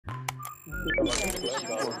Hey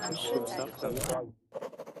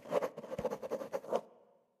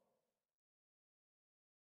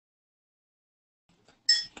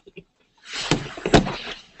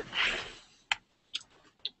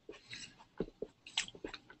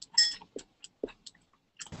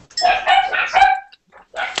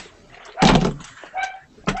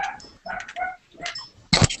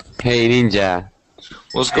Ninja,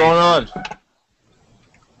 What's going on?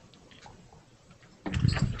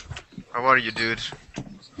 How are you, dude?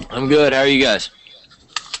 I'm good. How are you guys?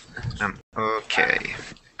 I'm okay.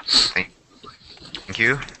 Thank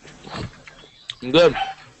you. I'm good.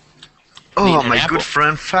 Oh, Eating an my apple. good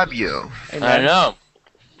friend Fabio. I know.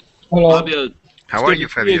 Hello. Fabio, How are you,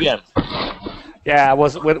 good to see Fabio? again. Yeah, I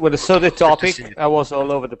was with the study see topic. you. I was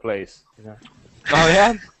all over the place. You know? Oh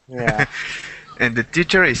yeah. Yeah. And the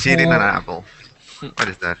teacher is eating an apple. What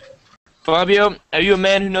is that? Fabio, are you a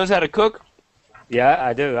man who knows how to cook? Yeah,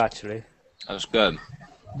 I do actually. That's good.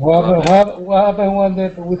 What happened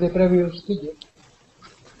with the previous teacher?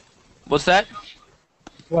 What's that?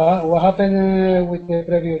 What happened with the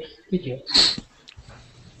previous teacher?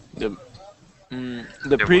 The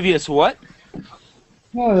previous what?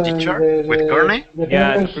 No, Teacher? With Courtney?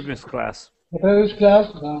 Yeah, the previous class. The previous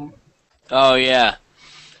class. Oh yeah.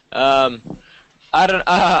 I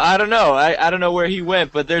don't know. I don't know where he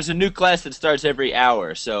went, but there's a new class that starts every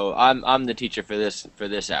hour, so I'm the teacher for this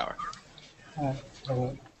hour.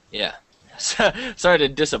 Yeah. Sorry to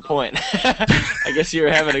disappoint. I guess you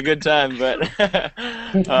were having a good time, but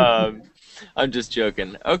I'm just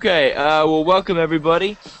joking. Okay. Well, welcome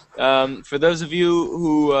everybody. For those of you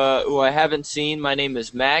who I haven't seen, my name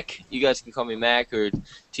is Mack. You guys can call me Mack or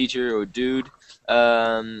teacher or dude.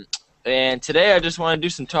 And today I just want to do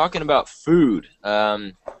some talking about food.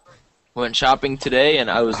 Went shopping today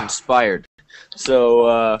and I was inspired. So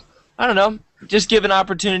I don't know, just give an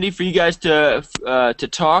opportunity for you guys to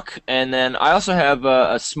talk. And then I also have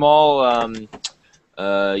a small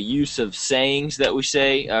use of sayings that we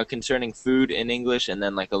say concerning food in English, and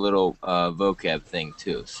then like a little vocab thing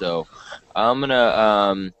too. So I'm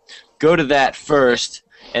gonna go to that first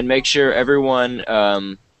and make sure everyone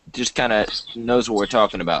just kind of knows what we're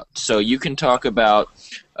talking about. So you can talk about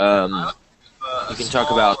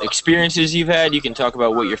experiences you've had. You can talk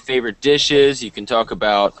about what your favorite dish is. You can talk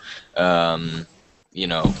about you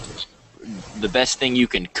know, the best thing you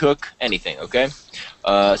can cook. Anything, okay?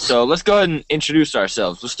 So let's go ahead and introduce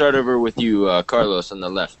ourselves. We'll start over with you, Carlos, on the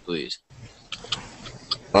left, please.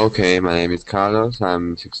 okay, my name is Carlos,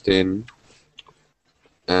 I'm 16,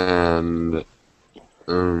 and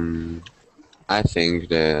I think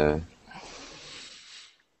the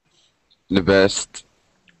best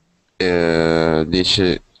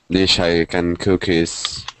dish I can cook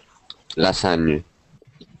is lasagna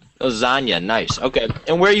Lasagna, nice. Okay,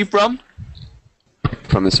 and where are you from?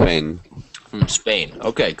 from Spain. From Spain.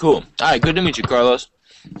 Okay, cool. All right, good to meet you, Carlos.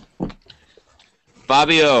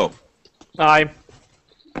 Fabio. Hi.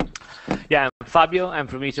 Yeah, I'm Fabio. I'm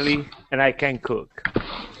from Italy, and I can cook.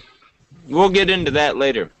 We'll get into that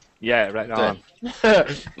later. Yeah, right on.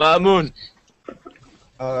 Mahmoud.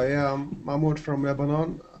 Yeah, I'm Mahmoud from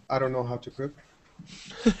Lebanon. I don't know how to cook.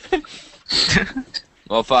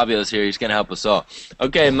 Well, Fabio's here. He's gonna help us all.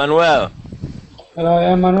 Okay, Manuel. Hello,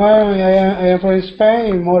 I'm Manuel. I am from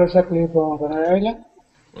Spain, more exactly from Canary Island.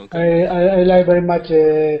 Okay. I like very much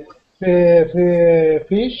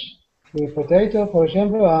fish with potato, for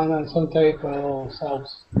example, and some type of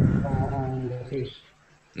sauce on the fish.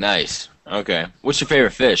 Nice. Okay. What's your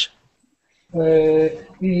favorite fish?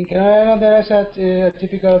 In Canada, there is a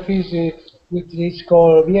typical fish which is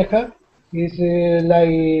called vieja. It's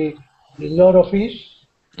like a lot of fish.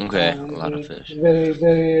 Okay, a lot of fish.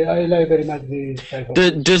 Very. I like very much this type of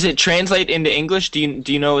fish. Does it translate into English? Do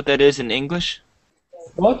you know what that is in English?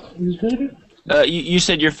 What? Excuse me? You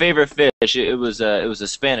said your favorite fish. It was a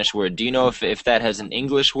Spanish word. Do you know if that has an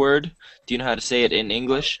English word? Do you know how to say it in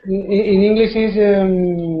English? In English is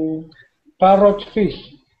parrot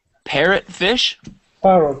fish. Parrot fish?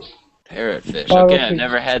 Parrot. Parrot fish. Parrot Okay, I've fish.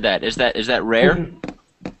 never had that. Is that rare?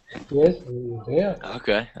 Yes, yeah.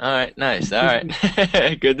 Okay. All right. Nice. All right.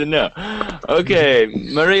 Good to know. Okay,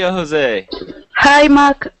 Maria Jose. Hi,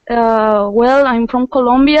 Mac. Well, I'm from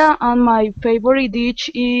Colombia, and my favorite dish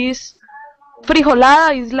is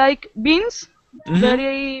frijolada. It's like beans,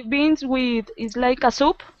 very beans with. It's like a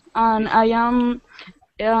soup, and I am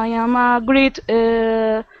a great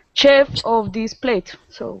chef of this plate.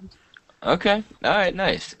 So. Okay. All right.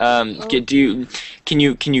 Nice. Can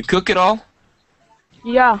you cook it all?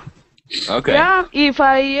 Yeah. Okay. Yeah. If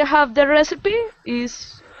I have the recipe,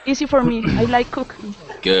 is easy for me. I like cooking.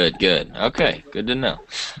 Good, good. Okay, good to know.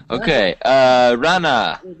 Okay,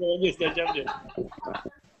 Rana.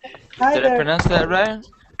 Hi Did I there. pronounce that right?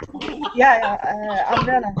 I'm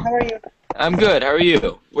Rana. How are you? I'm good. How are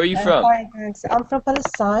you? Where are you from? Fine, thanks. I'm from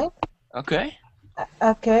Palestine. Okay.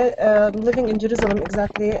 Okay, living in Jerusalem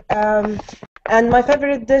exactly. And my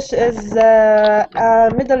favorite dish is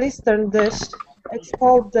a Middle Eastern dish. It's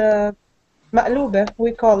called maqlube,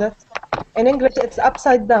 we call it. In English, it's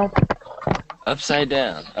upside down. Upside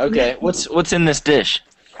down. Okay. What's in this dish?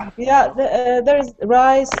 Yeah, there's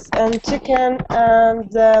rice and chicken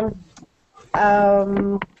and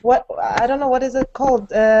what I don't know what is it called.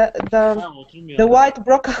 The white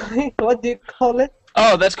broccoli. What do you call it?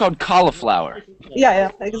 Oh, that's called cauliflower.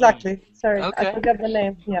 Yeah, exactly. Sorry, Okay. I forgot the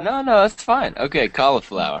name. Yeah, No, that's fine. Okay,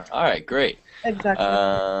 cauliflower. All right, great. exactly.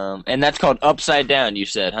 And that's called upside down, you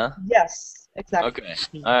said, huh? Yes, exactly. Okay.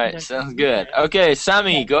 All right, sounds good. Okay,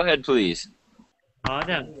 Sami, go ahead, please.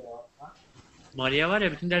 Adem. Maria var ya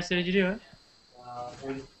bütün dersleri giriyor.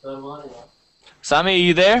 Sami, are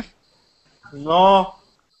you there? No.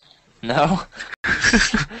 No?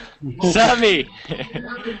 Sami!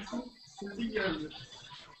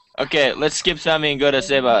 Okay, let's skip Sami and go to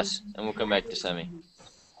Sebas, and we'll come back to Sami.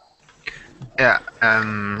 Yeah,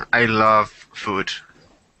 I love food.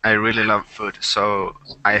 I really love food, so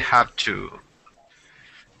I have to.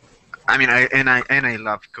 I mean, I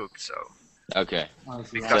love cook, so Okay.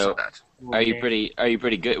 because So, of that. are you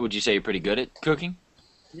pretty good? Would you say you're pretty good at cooking?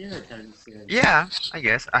 Yeah, I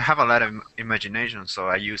guess I have a lot of imagination, so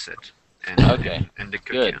I use it. Okay, In the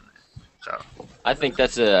good. cooking. So I think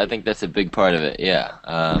that's a big part of it. Yeah.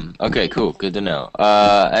 Okay. Cool. Good to know.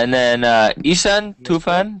 And then Isan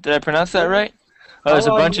Tufan. Did I pronounce that right? Oh, there's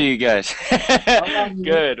a bunch of you guys.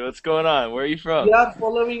 Good. What's going on? Where are you from? We are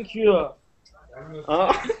following you.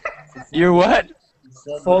 You're what?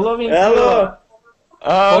 Following you.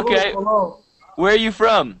 Oh, okay. Follow. Where are you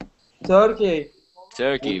from? Turkey.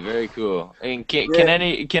 Turkey. Very cool. And can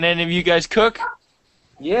Yeah. can any of you guys cook?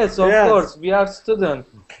 Yes, of course. We are students.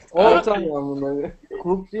 All time.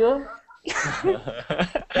 Cook diyor.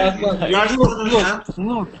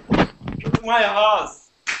 Look. My house.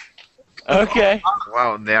 Okay.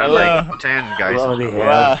 wow, they are Hello. like 10 guys.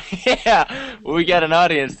 Wow. Yeah. We got an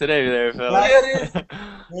audience today, there, fellas. Here is.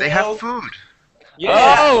 They have food.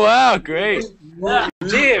 Oh wow, great. Live.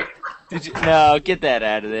 Did you, no, get that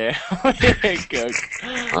out of there. Cook.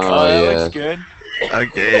 Oh, that yeah. looks good.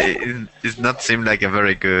 Okay, it's not seem like a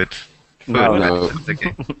very good food. No. But it's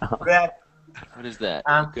okay. Bread. What is that?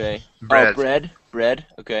 Um, Okay. bread. Oh, bread.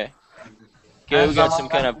 Okay. Okay, we got some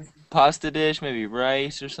kind of pasta dish, maybe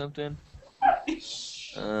rice or something.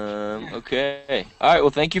 Okay. All right. Well,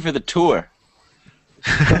 thank you for the tour.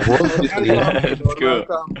 That's cool.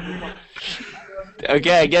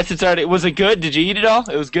 Okay, I guess it's already. Was it good? Did you eat it all?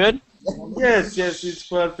 It was good. Yes, it's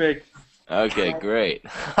perfect. Okay, great.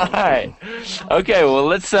 All right. Okay, well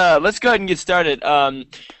let's go ahead and get started.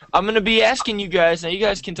 I'm gonna be asking you guys. Now, you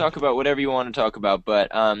guys can talk about whatever you want to talk about,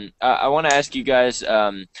 but I want to ask you guys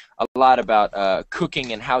a lot about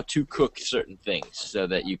cooking and how to cook certain things, so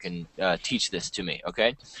that you can teach this to me.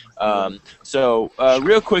 Okay. So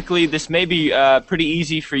real quickly, this may be pretty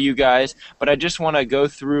easy for you guys, but I just want to go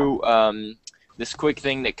through this quick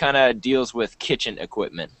thing that kind of deals with kitchen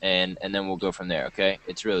equipment, and then we'll go from there. Okay.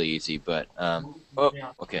 It's really easy, but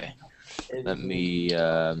okay. Let me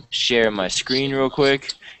share my screen real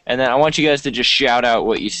quick, and then I want you guys to just shout out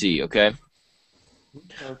what you see, okay?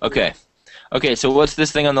 Okay. Okay, so what's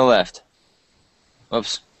this thing on the left?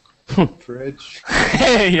 Whoops. Fridge.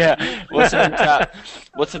 Yeah. What's at the top?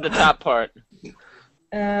 What's at the top part?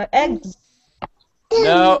 Eggs.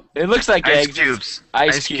 No, it looks like Ice eggs. cubes.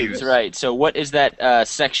 Ice cubes, right. So what is that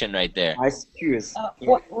section right there? Ice cubes.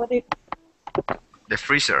 What do you... The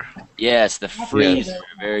freezer. Yes, the freezer.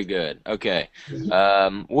 Very good. Okay.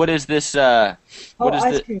 What is this? What is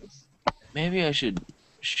ice the? creams. Maybe I should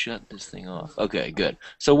shut this thing off. Okay, good.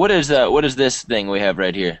 So what is this thing we have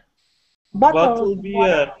right here? Bottle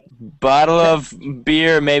beer. Bottle of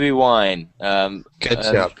beer, maybe wine.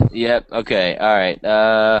 Ketchup. Yep. Okay. All right.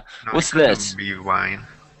 No, What's it couldn't this? Be wine,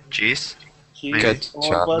 cheese, Ketchup.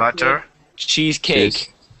 butter. Cheesecake. Cheese.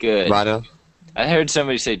 Good. Butter. I heard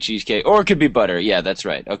somebody say cheesecake, or it could be butter. Yeah, that's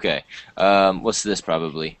right. Okay. What's this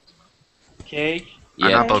probably? Cake. An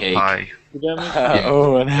Yeah, apple cake. pie.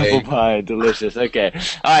 Oh, an apple Cake. pie, delicious. Okay.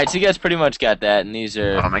 All right, so you guys pretty much got that, and these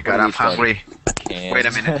are. Oh my god, what are I'm these called? hungry. Cans. Wait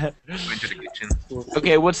a minute. Go into the kitchen.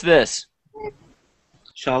 Okay, what's this?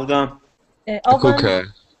 Şalgam. Oven.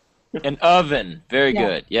 Cooker. An oven. Very Yeah.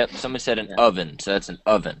 good. Yep, somebody said an oven, so that's an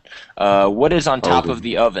oven. What is on top Oven. of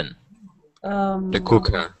the oven? The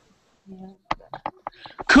cooker.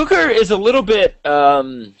 Cooker is a little bit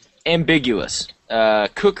ambiguous.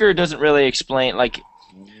 Cooker doesn't really explain, like,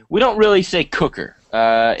 we don't really say cooker.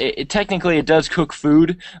 Technically it does cook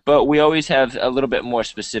food, but we always have a little bit more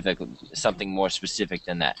specific, something more specific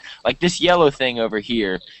than that. Like this yellow thing over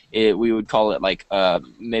here, we would call it like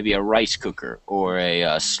maybe a rice cooker or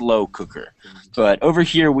a slow cooker. But over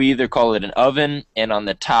here we either call it an oven, and on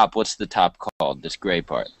the top, what's the top called, this gray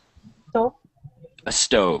part? Stove. A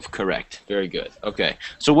stove, correct. Very good. Okay.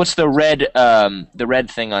 So what's the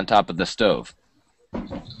red thing on top of the stove?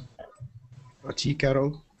 A tea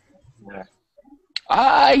kettle.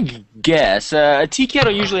 I guess a tea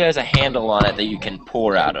kettle usually has a handle on it that you can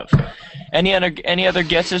pour out of. Any other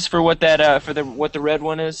guesses for what that what the red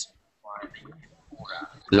one is?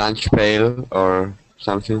 Lunch pail or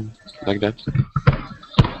something like that.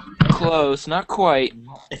 Close, not quite.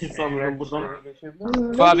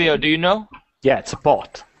 Fabio, do you know? Yeah, it's a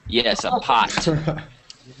pot. Yes, a pot.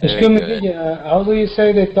 Excuse me, how do you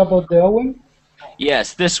say the top of the oven?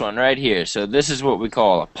 Yes, this one right here. So this is what we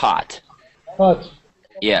call a pot. Pot.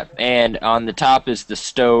 Yeah, and on the top is the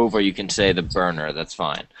stove, or you can say the burner. That's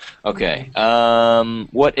fine. Okay.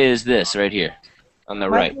 What is this right here on the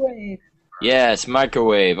right? Microwave. Yes,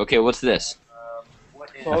 microwave. Okay, what's this?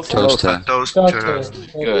 Toaster. Toaster.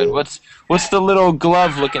 Good. What's the little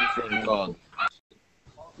glove-looking thing called?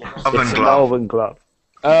 Oven It's an glove. oven glove.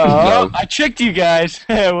 Oh, I tricked you guys.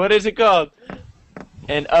 What is it called?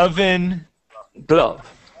 An oven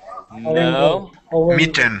Glove. No. Oven.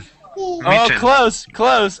 Mitten. Oh, Mitten.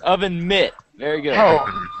 close. Oven mitt. Very good.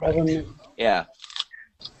 Oven. Yeah.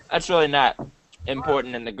 That's really not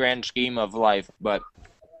important in the grand scheme of life, but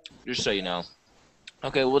just so you know.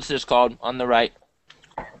 Okay, what's this called on the right?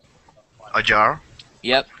 A jar.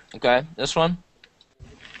 Yep. Okay, this one?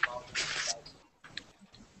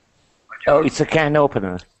 Oh, it's a can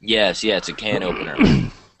opener. Yes, yeah, it's a can opener.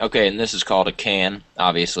 Okay, and this is called a can,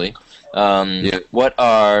 obviously. Yeah.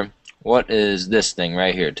 What is this thing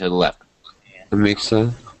right here to the left? A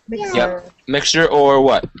mixer. Yep. Mixture or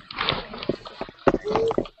what?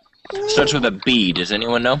 Starts with a B. Does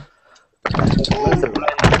anyone know?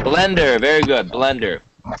 Blender. Very good. Blender.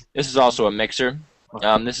 This is also a mixer.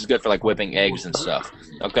 This is good for like whipping eggs and stuff.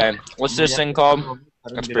 Okay. What's this thing called?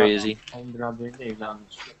 That's pretty easy.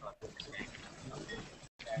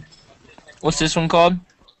 What's this one called?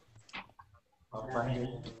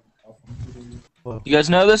 You guys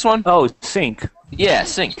know this one? Oh, sink. Yeah,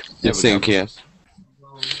 sink. There It's we go. sink, yes.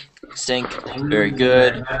 Sink, very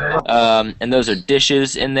good. And those are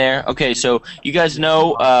dishes in there. Okay, so you guys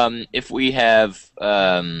know if we have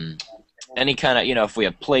any kind of, if we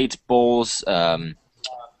have plates, bowls,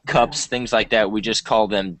 cups, things like that, we just call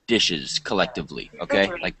them dishes collectively.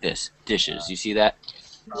 Okay, like this, dishes. You see that?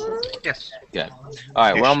 Yes. Good.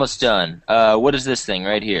 All right, we're almost done. What is this thing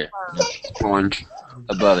right here? Sponge.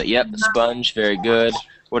 Above it. Yep, sponge. Very good.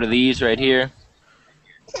 What are these right here?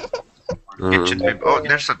 Kitchen baby. Oh,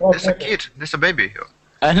 there's a kid. There's a baby.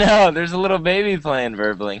 I know. There's a little baby playing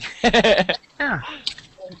verbling. Yeah.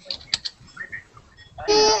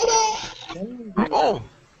 Oh.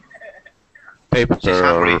 Paper She's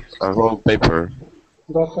hungry. or a roll paper.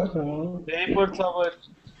 Paper towel.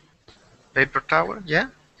 Paper towel. Yeah.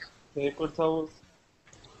 Paper towels.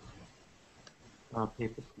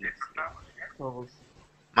 Paper towels.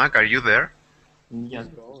 Mack, are you there? Yeah.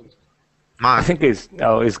 I Mack. think it's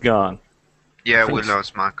gone. Yeah, we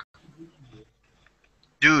lost Mack.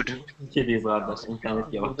 Dude. Kediyiz kardeş.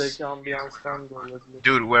 İnternet yavaş. Buradaki ambiyanstan da olabilir.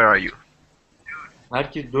 Dude, where are you?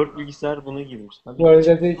 Herkes 4 bilgisayar buna girmiş. Hadi. Where is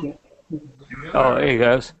it? Oh, there he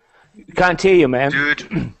goes. Can't hear you, man.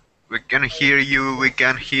 Dude, we can hear you. We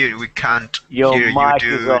can hear. We can't Your hear you, mic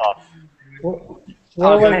is dude. off.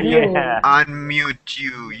 Where were you? Yeah. Unmute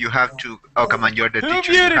you. You have to. Oh, come on, you're the Who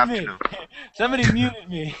teacher. You muted have me? to know. Somebody muted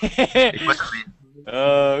me. It must be.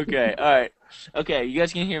 Okay. All right. Okay, you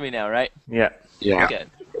guys can hear me now, right? Yeah. Yeah. Okay.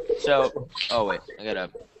 So, oh wait, I gotta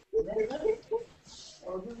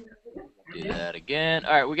do that again.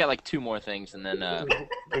 All right, we got like 2 more things, and then.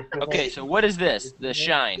 Okay, so what is this? The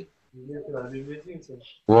shine.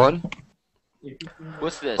 What?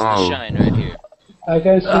 What's this? Oh. The shine right here. I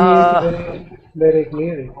can see it very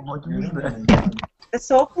clearly. The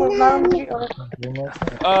soap for laundry or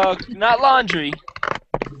Not laundry.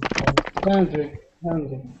 Laundry.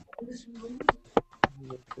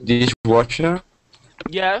 Dishwasher?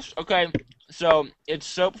 Yes. Okay. So it's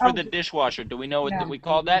soap for the dishwasher. Do we know what we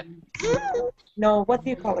call that? no? What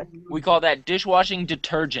do you call it? We call that dishwashing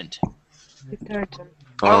detergent. Detergent.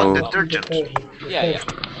 Oh, Oh, detergent. Yeah.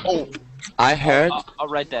 Oh, I heard I'll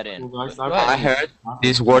write that in. Go I ahead. heard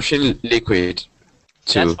dishwashing liquid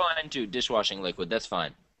That's too. fine too. Dishwashing liquid. That's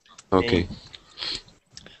fine. Okay.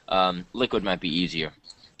 Liquid might be easier.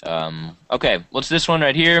 Okay, what's this one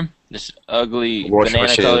right here? This ugly Wash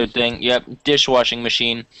banana-colored machine. thing. Yep, dishwashing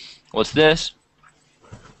machine. What's this?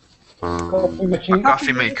 Coffee A machine.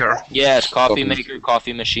 coffee maker. Yes, coffee Coffee. maker,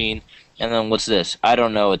 coffee machine. And then what's this? I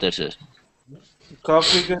don't know what this is.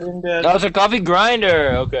 Coffee grinder. Oh, it's a coffee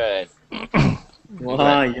grinder. Okay. Vay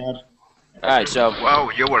यार. All right, so Wow,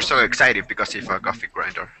 you were so excited because of a coffee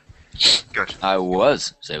grinder. Good. I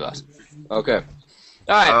was Sebas. Okay.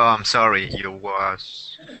 All right. Oh, I'm sorry, you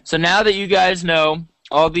was. So now that you guys know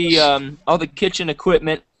all the kitchen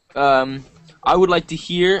equipment, I would like to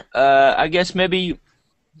hear. I guess maybe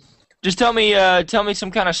just tell me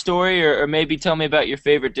some kind of story, or maybe tell me about your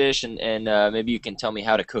favorite dish, and maybe you can tell me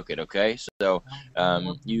how to cook it. Okay. So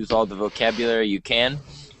use all the vocabulary you can,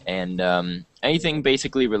 and anything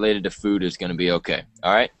basically related to food is going to be okay.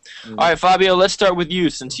 All right. All right, Fabio. Let's start with you,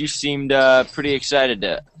 since you seemed pretty excited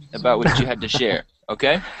about what you had to share.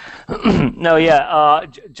 Okay. No, yeah.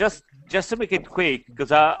 Just to make it quick,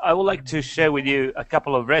 because I would like to share with you a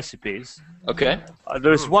couple of recipes. Okay.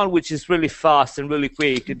 There's one which is really fast and really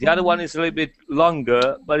quick. The other one is a little bit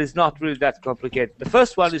longer, but it's not really that complicated. The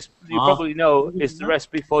first one is, you probably know, is the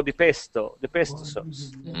recipe for the pesto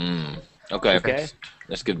sauce. Okay. Okay.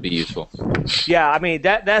 This could be useful. Yeah, I mean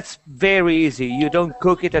that's very easy. You don't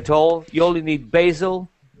cook it at all. You only need basil,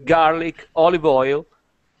 garlic, olive oil,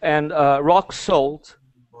 and rock salt,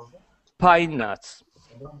 pine nuts,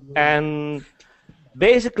 and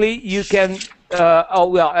basically you can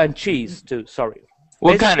and cheese too. Sorry.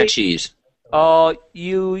 What kind of Basically, cheese?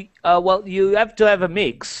 you have to have a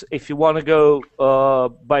mix if you want to go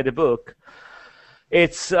by the book.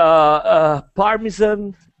 It's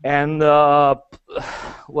Parmesan and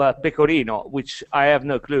pecorino, which I have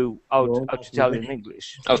no clue how to tell in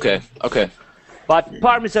English. Okay. Okay. But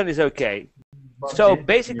Parmesan is okay. So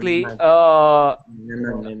basically, I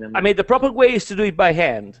mean, the proper way is to do it by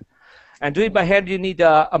hand. And do it by hand, you need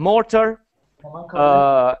a mortar,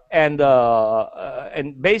 and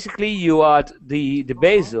basically you add the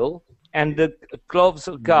basil and the cloves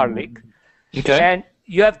of garlic. Okay. And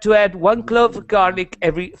you have to add 1 clove of garlic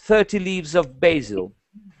every 30 leaves of basil.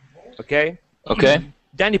 Okay? Okay.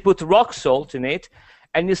 Then you put rock salt in it,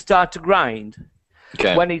 and you start to grind.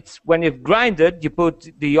 Okay. When you've grinded, you put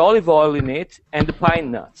the olive oil in it and the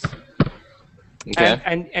pine nuts. Okay.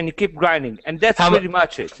 And you keep grinding. And that's How mu- pretty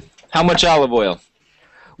much it. How much olive oil?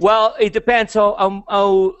 Well, it depends on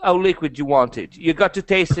how liquid you want it. You got to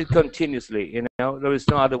taste it continuously, you know. There is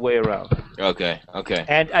no other way around. Okay. Okay.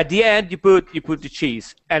 And at the end, you put the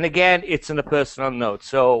cheese. And again, it's on a personal note.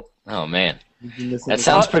 So Oh man, that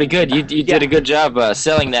sounds pretty good. You did a good job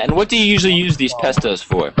selling that. And what do you usually use these pestos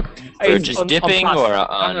for? For it's just on dipping pasta. or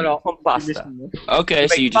on? No, on pasta. Okay,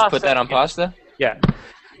 so Make you just put pasta, that on pasta? Yeah.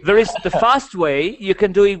 There is the fast way. You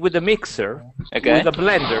can do it with a mixer, Okay. with a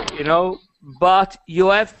blender, you know. But you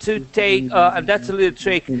have to take, and that's a little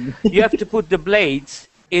trick. You have to put the blades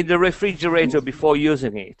in the refrigerator before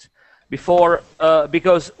using it,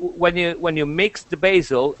 because when you mix the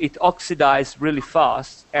basil, it oxidizes really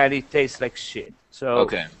fast and it tastes like shit. So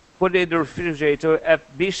Okay. put it in the refrigerator.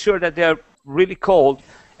 Be sure that they're really cold,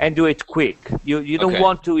 and do it quick. You don't Okay.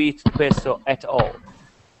 want to eat the pesto at all.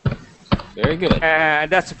 Very good. And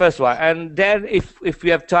that's the first one. And then if we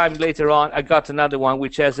have time later on, I got another one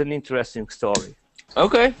which has an interesting story.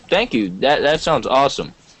 Okay, thank you. That sounds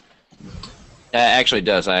awesome. That actually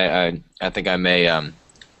does. I think I may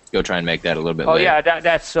go try and make that a little bit Oh later. yeah,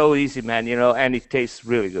 that's so easy, man, you know, and it tastes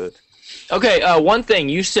really good. Okay, one thing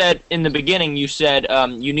you said in the beginning, you said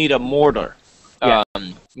you need a mortar. Yeah.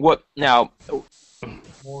 What now?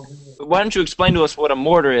 Why don't you explain to us what a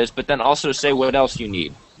mortar is, but then also say what else you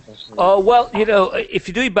need? Well, you know, if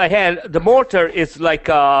you do it by hand, the mortar is like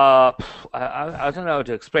I don't know how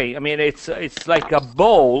to explain. I mean, it's like a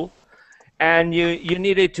bowl, and you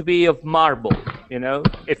need it to be of marble. You know,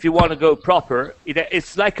 if you want to go proper,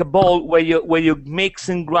 it's like a bowl where you mix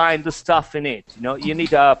and grind the stuff in it. You know, you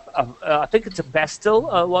need I think it's a pestle.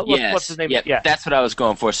 What's the name? Yep, Yeah, that's what I was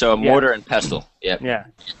going for. So a mortar and pestle. Yep. yeah.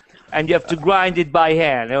 And you have to grind it by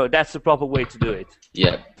hand. You know, that's the proper way to do it.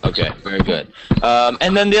 Yeah. Okay. Very good.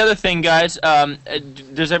 And then the other thing, guys,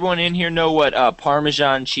 does everyone in here know what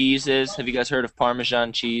Parmesan cheese is? Have you guys heard of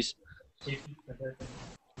Parmesan cheese?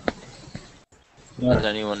 Does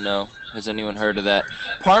anyone know? Has anyone heard of that?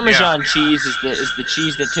 Parmesan cheese is the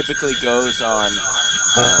cheese that typically goes on.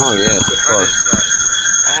 Oh yes, of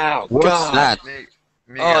course. Ow, What's God. that?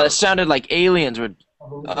 Oh, it sounded like aliens were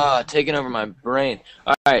taking over my brain.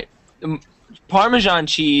 All right. Parmesan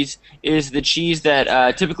cheese is the cheese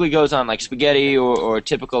that typically goes on like spaghetti or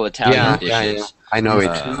typical Italian dishes. Yeah. I know it.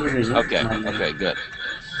 Okay, good.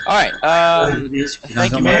 All right.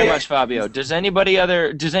 Thank you very much, Fabio. Does anybody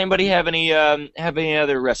have any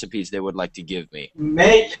other recipes they would like to give me?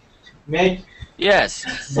 Mack. Yes.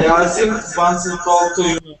 Yasin wants to talk to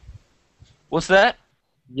you. What's that?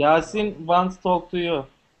 Yasin wants to talk to you.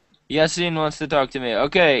 Yasin wants to talk to me.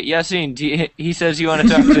 Okay, Yasin, he says you want to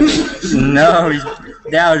talk to me. No,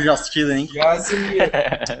 they are just kidding.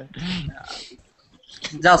 Yasin,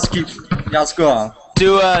 Just go on.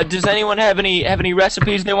 Does anyone have any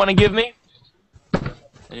recipes they want to give me?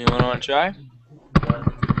 Anyone want to try?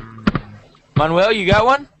 Manuel, you got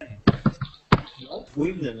one?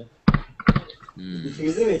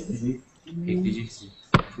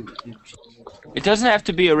 It doesn't have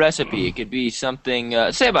to be a recipe. It could be something.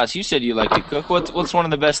 Sebas, you said you like to cook. What's one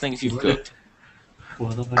of the best things you've cooked?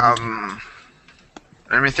 Let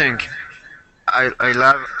me think. I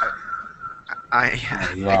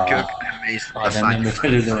cook amazing lasagna.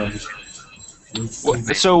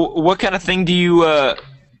 So what kind of thing do you?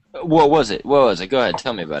 What was it? Go ahead,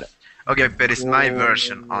 tell me about it. Okay, but it's my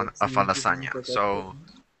version of a lasagna. So,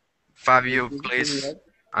 Fabio, please.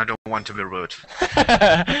 I don't want to be rude.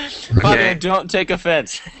 Fabio, don't take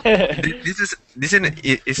offense. This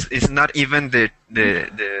is not even the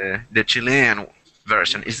Chilean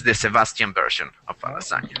version. It's the Sebastian version of a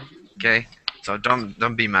lasagna. Okay, so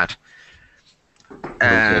don't be mad.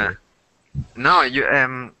 No,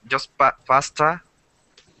 you just pasta.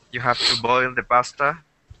 You have to boil the pasta.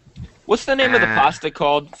 What's the name of the pasta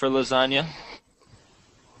called for lasagna?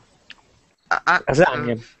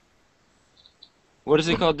 Lasagna. What is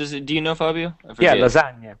it called? Do you know, Fabio? Yeah,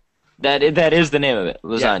 lasagna. That is the name of it.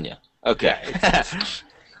 Lasagna. Yeah. Okay.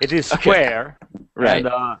 It is square. Right.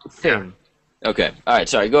 And thin. Okay. All right.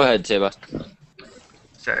 Sorry. Go ahead, Sebas.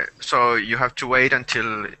 So you have to wait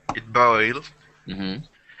until it boils. Mm-hmm.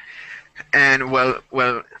 And well,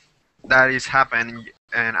 that is happening,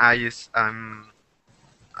 and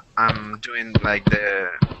I'm doing like the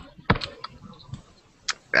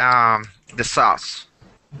sauce,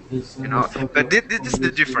 you know. But this is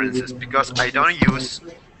the differences because I don't use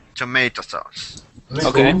tomato sauce.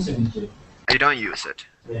 Okay. I don't use it.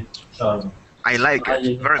 I like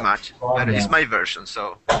it very much, but it's my version,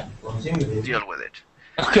 so deal with it.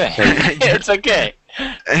 Okay. It's okay.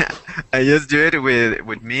 I just do it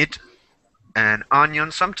with meat and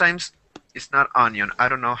onion. Sometimes it's not onion. I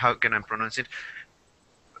don't know how can I pronounce it.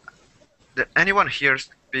 Anyone here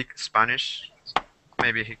speak Spanish?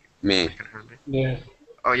 Maybe Me. can help me. Yeah.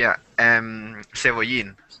 Oh yeah,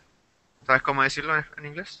 cebollín. ¿Sabes cómo decirlo en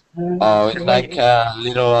inglés? Oh, it's like a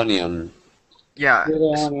little onion. Yeah,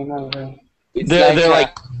 They're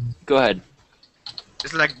like. Go ahead.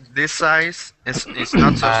 it's like this size. It's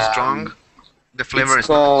not so strong. The flavor It's is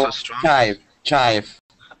not so called strong. chive.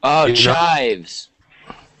 Oh, You know? chives.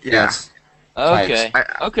 Yes. Okay.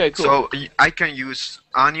 I- Okay. Cool. So I can use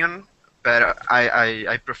onion, but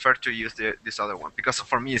I prefer to use this other one because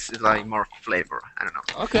for me it's like more flavor. I don't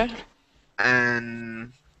know. Okay.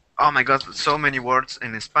 And oh my god, so many words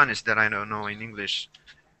in Spanish that I don't know in English.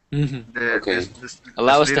 Okay.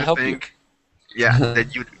 Allow us to little help you. Yeah,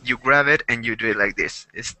 that you grab it and you do it like this.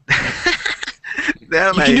 It's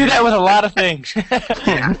they're You like, can do that with a lot of things.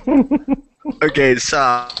 yeah. Okay,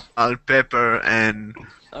 salt, pepper, and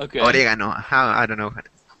Okay. oregano. How I don't know.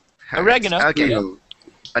 Oregano. Okay.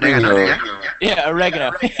 Oregano. Yeah. Yeah,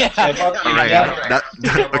 oregano. Oregano.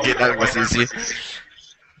 Okay, that was easy.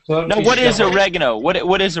 Now, what is oregano?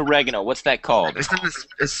 What is oregano? What's that called? It's not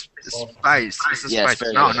a spice. It's a Yeah, spice.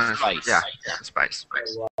 very No, good. no, Spice. Yeah, spice.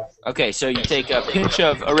 Okay, so you take a pinch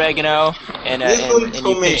of oregano and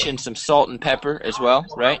you pinch in some salt and pepper as well,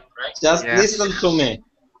 right? just Yeah. listen to me.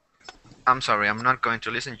 I'm sorry, I'm not going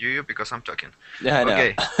to listen to you because I'm talking. Yeah, I know.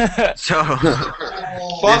 Okay, so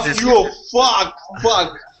Fuck this is you, fuck.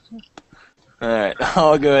 All right,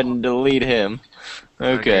 I'll go ahead and delete him.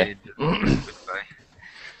 Okay. Goodbye.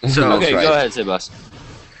 So Okay, right. go ahead, Sebas.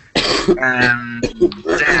 and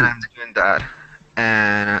then I'm doing that,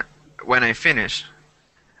 and when I finish,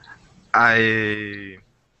 I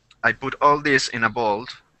put all this in a bowl,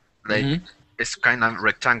 like Mhm. it's kind of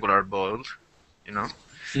rectangular bowl, you know.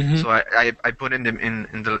 Mhm. So I put in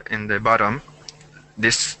the bottom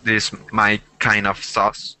this my kind of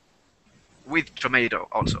sauce with tomato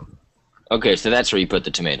also. Okay, so that's where you put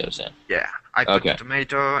the tomatoes in. Yeah, I put Okay. the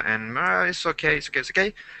tomato and it's okay.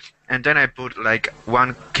 And then I put like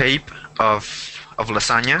 1 cape of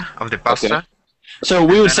lasagna of the pasta. Okay. So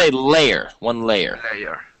we would then say layer, one layer.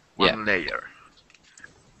 layer, Yeah.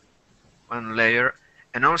 one layer,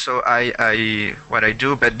 And also I what I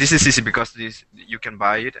do, but this is easy because this you can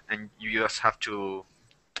buy it and you just have to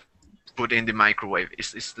put in the microwave.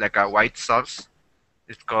 It's like a white sauce.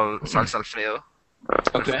 It's called salsa Alfredo.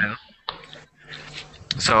 Okay. Alfredo.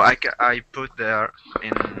 So I put there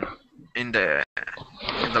in the in the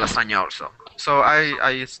lasagna also. So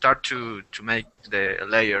I start to make the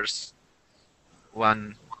layers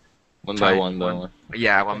one One by one by one.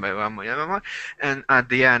 Yeah, one by one, and at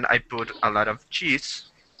the end I put a lot of cheese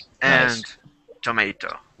and Nice.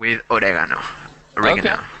 tomato with oregano.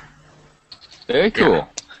 Oregano. Okay. Very cool.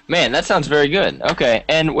 Man, that sounds very good. Okay.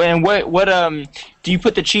 And what do you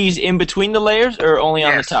put the cheese in between the layers or only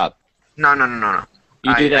on the Yes. top? No.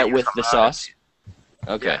 You do I that use with a the lot of sauce? cheese.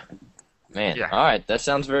 Okay. Man, Yeah. all right, that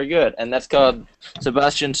sounds very good. And that's called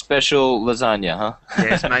Sebastian's Special Lasagna, huh?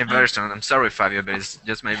 Yeah, it's my version. I'm sorry, Fabio, but it's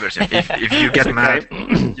just my version. If you get mad,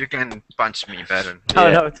 you can punch me better. Oh,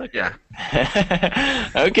 Yeah. no, it's okay. Yeah.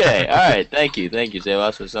 Okay, all right, thank you,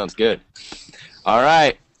 Sebas. That sounds good. All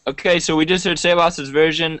right, okay, so we just heard Sebas's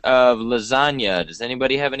version of lasagna. Does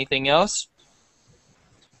anybody have anything else?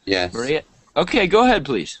 Yes. Maria? Okay, go ahead,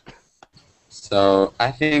 please. So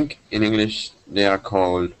I think in English they are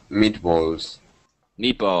called meatballs.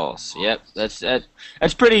 Meatballs. Yep,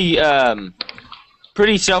 that's pretty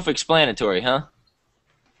pretty self-explanatory, huh?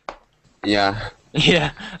 Yeah.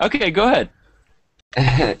 Yeah. Okay, go ahead.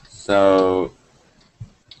 So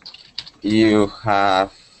you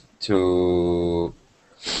have to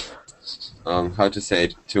how to say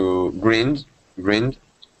it, to grind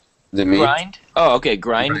the meat. Grind? Oh, okay,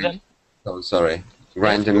 grind them. Oh, sorry.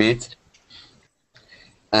 Grind the meat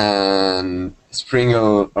and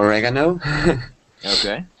sprinkle oregano,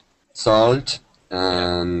 Okay. salt,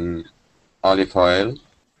 and olive oil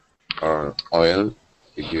or oil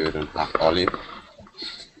if you don't have olive,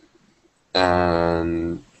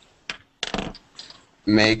 and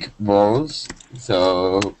make balls.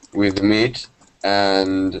 So with meat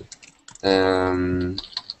and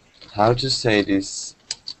how to say this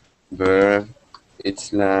verb?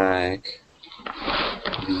 It's like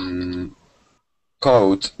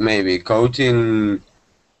coat, maybe coat in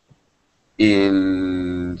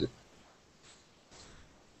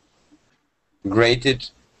grated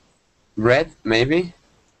bread, maybe.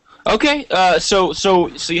 Okay. So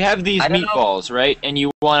you have these I don't know. meatballs, right? And do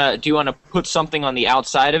you wanna put something on the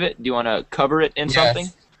outside of it? Do you wanna cover it in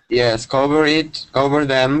something? Yes, cover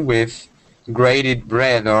them with grated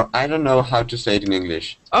bread, or I don't know how to say it in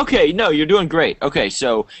English. Okay, no, you're doing great. Okay,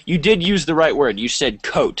 so you did use the right word. You said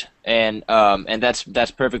coat, and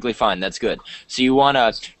that's perfectly fine. That's good. So you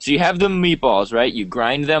have the meatballs, right? You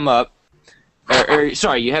grind them up, or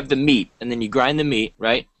sorry, you have the meat, and then you grind the meat,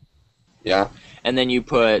 right? Yeah. And then you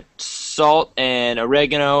put salt and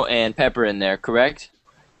oregano and pepper in there, correct?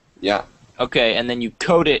 Yeah. Okay, and then you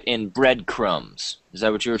coat it in breadcrumbs. Is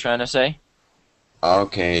that what you were trying to say?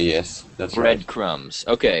 Okay, yes, that's right. Breadcrumbs.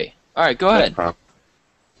 Okay. All right, go ahead.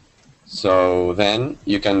 So then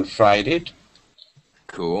you can fry it.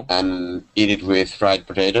 Cool. And eat it with fried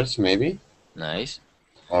potatoes, maybe. Nice.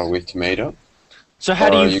 Or with tomato. So how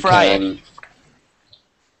do you fry it?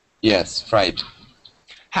 Yes, fried.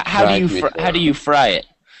 How do you fry it?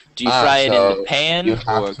 Do you fry it in the pan?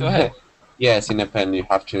 Or go ahead. Yes, in a pan you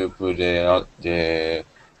have to put the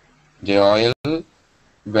oil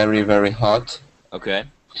very, very hot. Okay.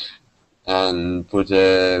 And put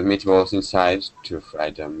the meatballs inside to fry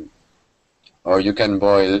them. Or you can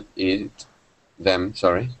boil them.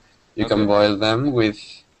 You can boil them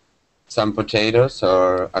with some potatoes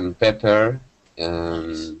and pepper,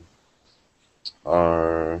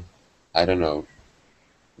 or I don't know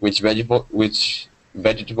which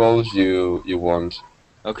vegetables you want.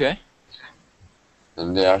 Okay.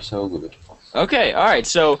 And they are so good. Okay, all right.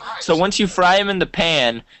 So once you fry them in the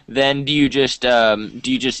pan, then do you just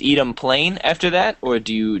eat them plain after that, or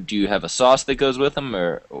do you have a sauce that goes with them,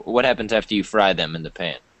 or what happens after you fry them in the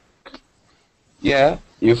pan? Yeah,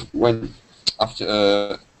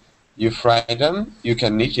 after you fry them, you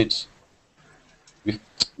can eat it.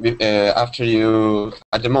 After you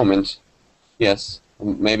at the moment, yes,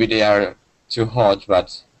 maybe they are too hot,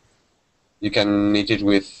 but you can eat it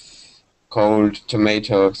with cold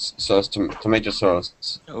tomato sauce.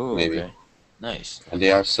 Oh, maybe. okay. Nice. And they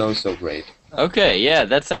are so great. Okay, yeah,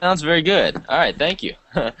 that sounds very good. All right, thank you.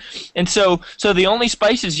 And so the only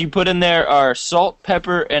spices you put in there are salt,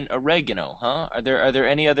 pepper, and oregano, huh? Are there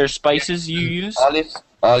any other spices you use?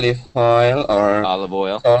 Olive oil or olive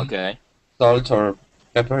oil. Salt, okay. Salt or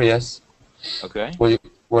pepper, yes. Okay.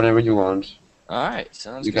 Whatever you want. All right,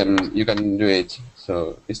 sounds you good. You can do it,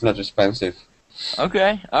 so it's not expensive.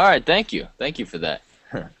 Okay. All right. Thank you. Thank you for that.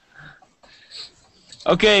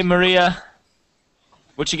 Okay, Maria,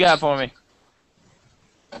 what you got for me?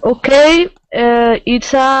 Okay,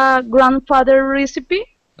 it's a grandfather recipe.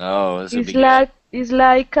 Oh, this would be good. It's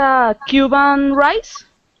like a Cuban rice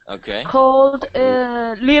Okay. called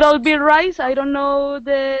little bit rice. I don't know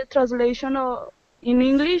the translation in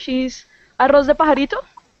English. Is arroz de pajarito.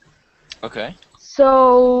 Okay.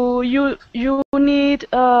 So you need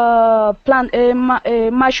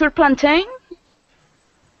mashed plantain.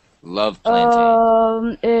 Love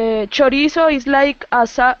plantain. Chorizo is like a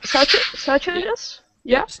sausages.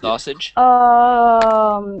 Yeah. Yep, sausage.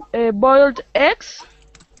 Boiled eggs.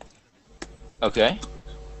 Okay.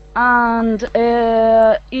 And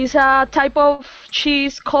is a type of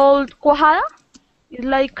cheese called cuajada. It's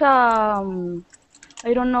like I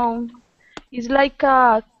don't know. It's like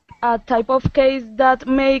a type of cake that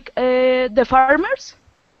make the farmers.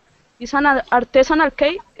 It's an artisanal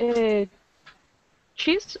cake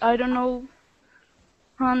cheese. I don't know.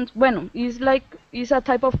 And bueno, it's a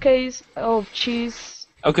type of case of cheese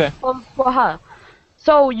Okay. called cuajada.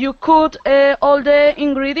 So you cook all the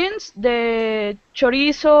ingredients: the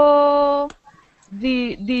chorizo,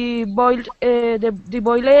 the boiled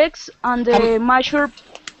eggs, and the mashed.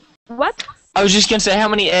 What? I was just gonna say, how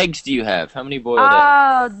many eggs do you have? How many boiled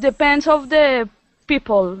eggs? Depends of the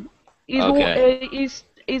people. It's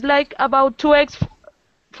like about 2 eggs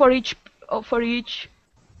for each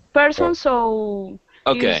person. So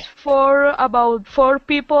Okay. it's for about 4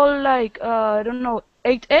 people. Like I don't know,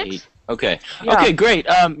 8 eggs. Okay. Yeah. Okay, great.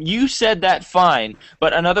 You said that fine,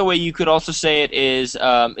 but another way you could also say it is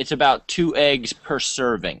it's about 2 eggs per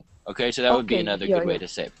serving. Okay, so that would be Okay, another yeah, good way yeah. to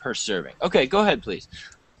say it, per serving. Okay, go ahead, please.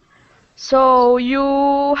 So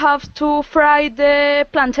you have to fry the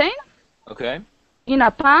plantain Okay. in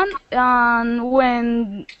a pan, and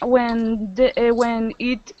when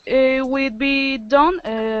it will be done,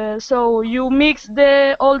 so you mix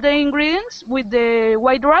all the ingredients with the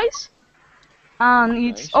white rice, and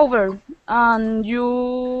it's over. And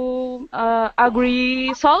you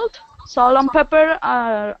agree salt and pepper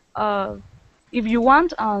if you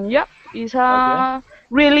want, and yeah, it's a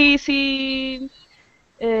really easy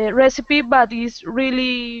recipe, but it's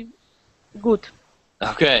really good.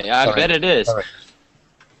 Okay, I Sorry, bet it is. sorry.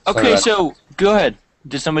 Okay, Sorry, so go ahead.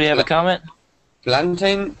 Does somebody have a comment?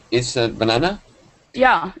 Plantain is a banana?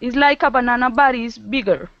 Yeah, it's like a banana, but it's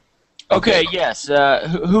bigger. Okay, yes.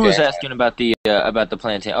 Who was asking about the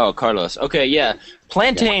plantain? Oh, Carlos. Okay, yeah.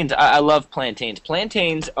 Plantains. I love plantains.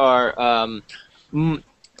 Plantains are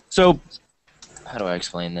so. How do I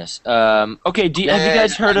explain this? Okay. Have you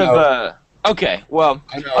guys heard of? Okay. Well,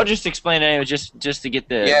 I'll just explain it anyway, just to get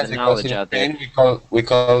the knowledge out there. We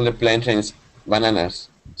call the plantains bananas,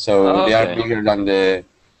 so they are bigger than the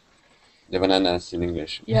bananas in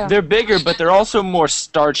English. Yeah. They're bigger, but they're also more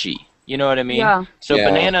starchy. You know what I mean? Yeah. So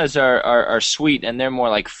bananas are sweet and they're more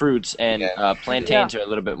like fruits, and plantains are a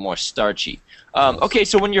little bit more starchy. Okay,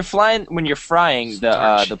 so when you're frying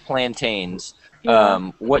the plantains,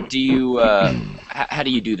 what do you how do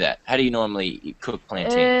you do that? How do you normally cook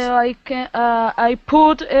plantains? I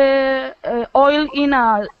put oil in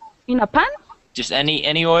a pan. Just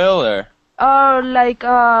any oil or? Like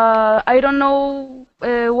I don't know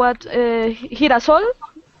what girasol.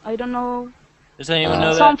 I don't know. Does anyone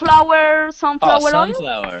know that? Sunflower oil.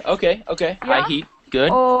 Sunflower. Okay. Yeah. High heat.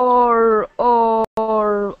 Good. Or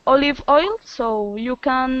olive oil. So you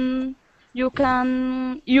can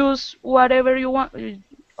use whatever you want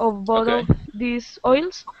of both of these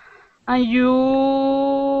oils, and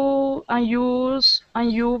you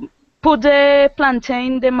put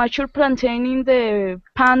the mature plantain in the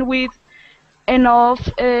pan with enough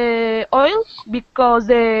oil, because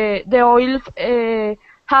the oil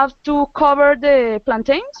have to cover the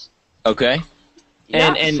plantains. Okay.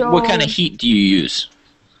 Yeah, and so what kind of heat do you use?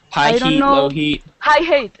 High heat, low heat? High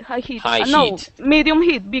heat. No, heat. medium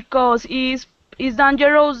heat, because it's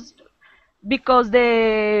dangerous, because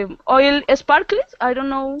the oil sparkles. I don't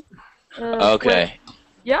know. Okay.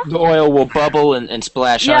 Yeah. The oil will bubble and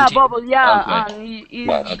splash onto you? Bubble. Yeah, Okay.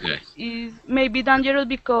 and it may be dangerous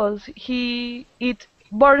because it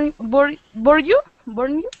burn you.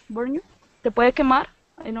 Te puede quemar.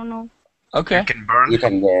 I don't know. Okay. You can burn.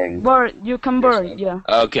 You can burn. Yeah.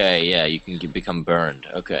 Okay, yeah, you can become burned.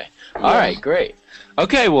 Okay. All right, great.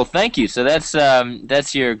 Okay, well, thank you. So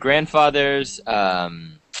that's your grandfather's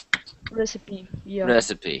Recipe. Yeah.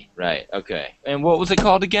 recipe, right? Okay. And what was it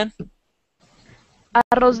called again?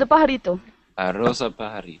 Arroz de pajarito. Arroz a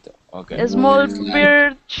pajarito. Okay. Small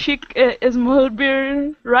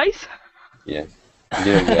beer rice. Yeah.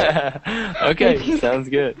 Okay, sounds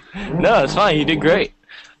good. No, it's fine. You did great.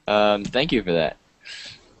 Thank you for that.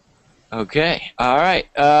 Okay. All right.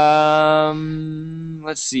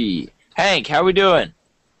 Let's see. Hank, how we doing?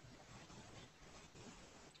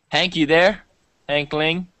 Hank, you there? Hank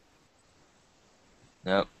Ling?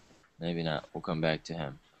 Nope. Maybe not. We'll come back to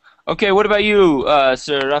him. Okay, what about you,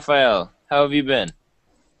 Sir Raphael? How have you been?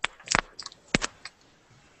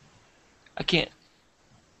 I can't.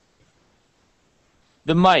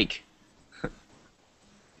 The mic.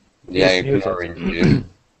 Yeah, ignoring you.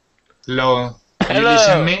 Hello. Can you Hello.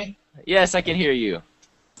 listen me? Yes, I can hear you.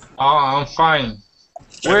 Oh, I'm fine.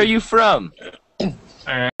 Where are you from?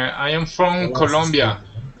 I am from Colombia.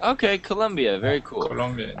 Okay, Colombia. Very cool.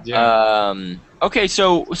 Colombia, yeah. Okay,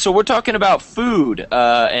 so we're talking about food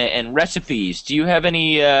and recipes. Do you have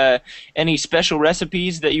any special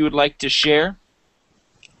recipes that you would like to share?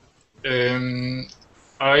 I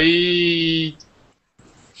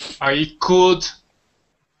could.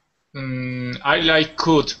 I like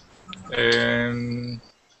cook.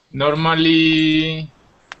 Normally,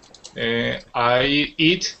 I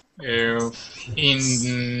eat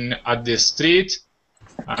in at the street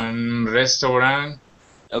and restaurant.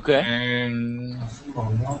 Okay. And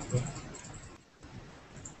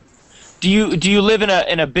Do you live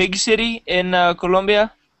in a big city in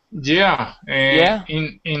Colombia? yeah, Yeah?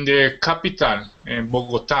 in the capital,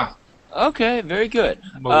 Bogota. Okay, very good.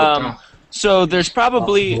 Bogota. So there's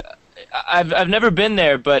probably I've never been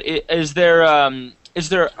there, but are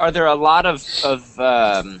there a lot of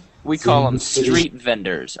we call them street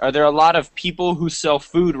vendors? Are there a lot of people who sell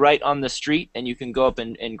food right on the street and you can go up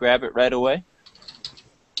and grab it right away?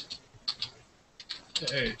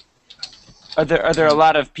 Are there a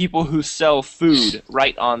lot of people who sell food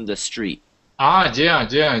right on the street? Yeah.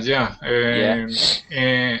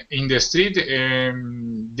 In the street,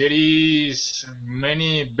 there is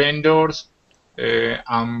many vendors,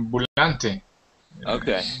 ambulante.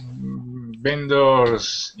 Okay.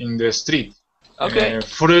 Vendors in the street. Okay.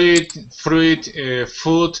 Fruit,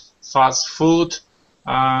 food, fast food,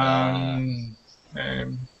 many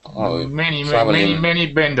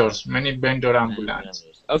vendors, many vendor ambulance.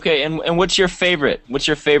 Okay, and what's your favorite? What's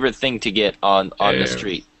your favorite thing to get on the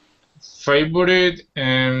street? Favorite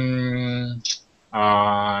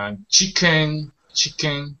chicken,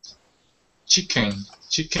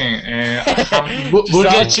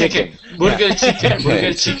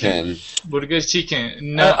 burger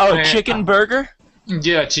chicken. No, chicken burger?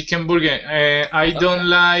 Yeah, chicken burger. I don't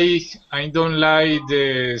like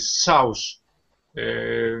the sauce,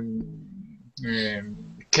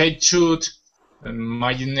 ketchup,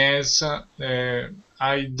 mayonnaise.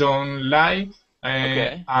 I don't like.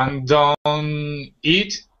 And don't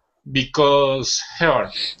eat because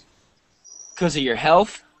health. Because of your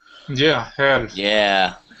health? Yeah, health.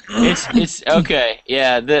 Yeah, it's okay.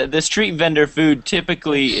 Yeah, the street vendor food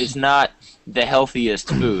typically is not the healthiest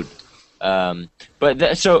food.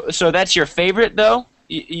 But so that's your favorite though.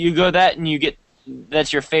 You go that and you get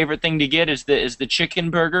that's your favorite thing to get is the chicken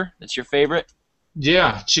burger. That's your favorite.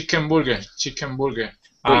 Yeah, chicken burger.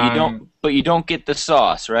 But you don't get the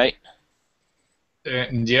sauce, right?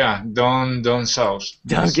 Yeah, don't sauce.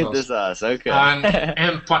 Don't get the sauce, okay. And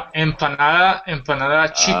empanada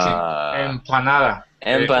chicken, empanada.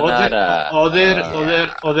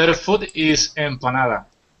 Other food is empanada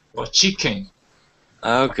or chicken.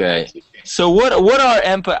 Okay. So what are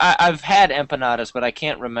I've had empanadas, but I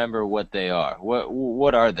can't remember what they are.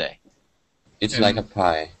 What are they? It's like a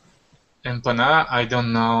pie. Empanada, I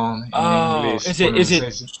don't know in English.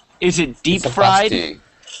 Is it deep fried?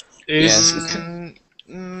 It's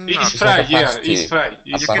fried, yeah, it's fried.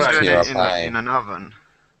 You can do it in an oven.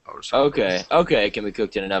 Okay, it can be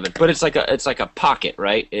cooked in an oven, but it's like a pocket,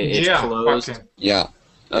 right? It's closed. Pocket. Yeah.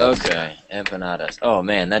 Okay, empanadas. Oh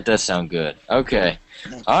man, that does sound good. Okay,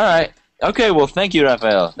 all right. Okay, well, thank you,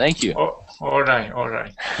 Rafael. Thank you. Oh, all right.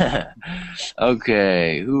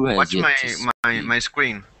 Okay, who has watch my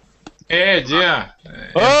screen? Yeah.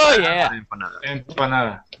 Oh yeah.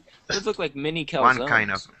 Empanada. Those look like mini calzones. One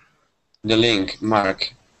kind of. The link,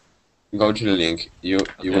 Mark. Go to the link. You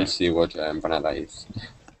will see what empanada is.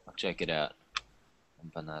 I'll check it out.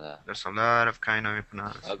 Empanada. There's a lot of kind of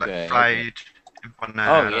empanadas. Okay. Like fried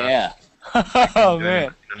empanada. Oh yeah. Oh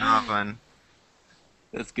man. In an oven.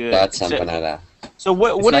 That's good. That's empanada. So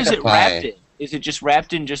what like is a it pie. wrapped in? Is it just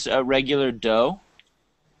wrapped in just a regular dough?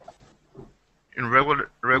 In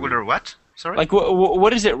regular what? Sorry. Like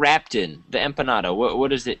what is it wrapped in? The empanada.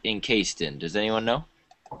 What is it encased in? Does anyone know?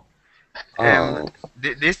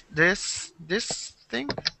 This thing?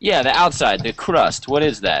 Yeah, the outside, the crust. What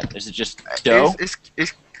is that? Is it just dough?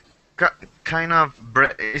 It's kind of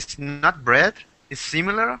bread. It's not bread. It's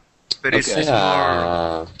similar, but it's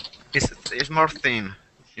more. It's more thin.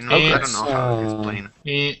 You know, I don't know how to explain.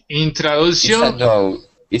 In It's a traducción, dough.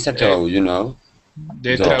 It's a dough, you know.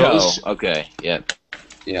 de Dough. traducción, Okay, yep.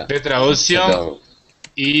 Yeah. de It's a traducción dough.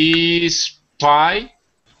 is pie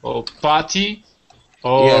or patty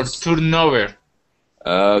or Yes. turnover.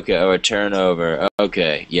 Okay, or turnover.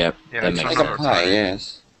 Okay, yep, Yeah, that it's makes Like a sense. pie,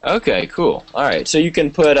 yes. Okay, cool. All right, so you can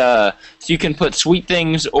put sweet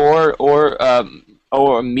things or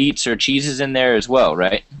meats or cheeses in there as well,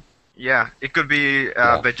 right? Yeah, it could be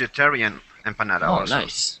Yeah. vegetarian empanada Oh, also.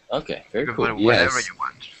 nice. Okay, very You could cool. put whatever Yes. you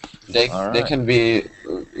want. They Alright. can be,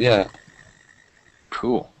 yeah.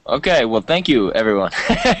 Cool. Okay, well, thank you, everyone.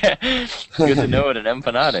 Good to know what an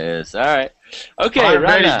empanada is. All right. Okay, Are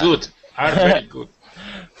very Rana. good. Are very good.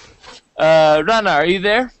 Rana, are you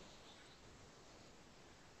there?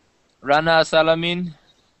 Rana Salamin?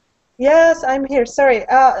 Yes, I'm here. Sorry.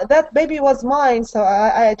 That baby was mine, so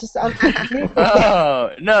I just unmuted. Oh,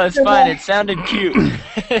 no, it's fine. It sounded cute.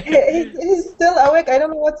 He's still awake. I don't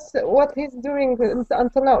know what he's doing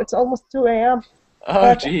until now. It's almost 2 a.m. Oh,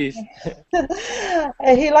 But jeez.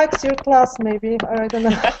 he likes your class, maybe, or I don't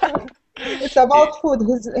know. It's about food.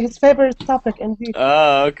 His favorite topic, indeed.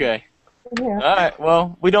 Oh, okay. Yeah. All right.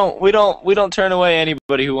 Well, we don't turn away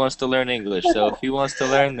anybody who wants to learn English. So if he wants to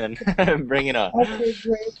learn, then bring it on. Okay,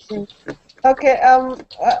 great. Okay.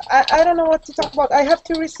 I don't know what to talk about. I have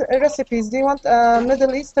two recipes. Do you want a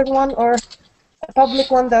Middle Eastern one or a public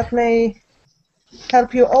one that may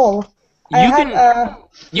help you all?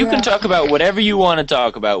 You can talk about whatever you want to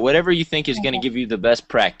talk about, whatever you think is going to give you the best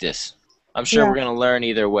practice. I'm sure we're going to learn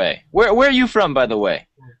either way. Where are you from, by the way,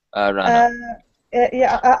 Rana?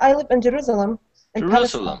 I live in Jerusalem. In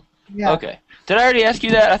Jerusalem. Palestine. Yeah. Okay. Did I already ask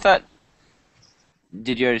you that? I thought.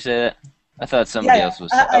 Did you already say that? I thought somebody else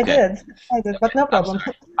was. Okay. I did, but no problem.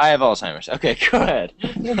 I have Alzheimer's. Okay, go ahead.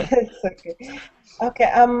 It's okay.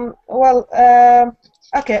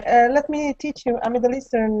 Okay. Let me teach you a Middle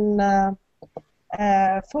Eastern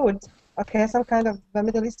food. Okay, some kind of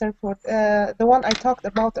Middle Eastern food. The one I talked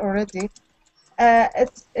about already.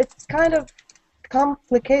 It's kind of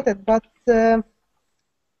complicated, but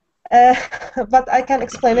I can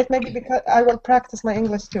explain it maybe because I will practice my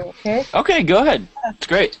English too. Okay. Okay, go ahead. It's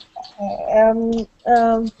great.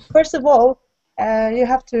 First of all, you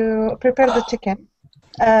have to prepare the chicken.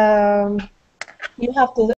 You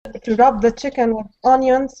have to rub the chicken with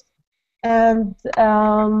onions and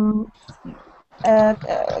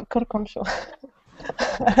كركم شو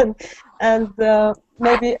and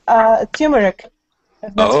maybe turmeric.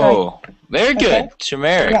 If that's right. Very good. Okay.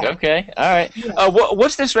 Turmeric. Yeah. Okay. All right.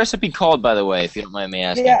 What's this recipe called, by the way, if you don't mind me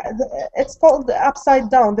asking? Yeah, it's called the upside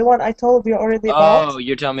down. The one I told you already about. Oh,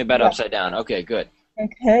 you're telling me about upside down. Okay, good.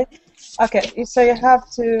 Okay. So you have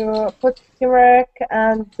to put turmeric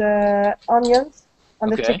and onions on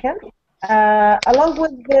the chicken, along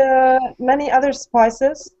with many other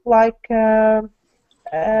spices like.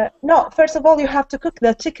 No, first of all, you have to cook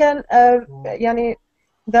the chicken.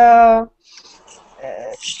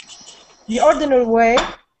 The ordinary way.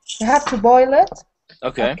 You have to boil it.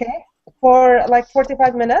 Okay. For like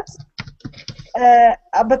 45 minutes.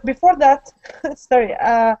 But before that, sorry.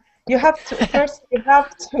 You have to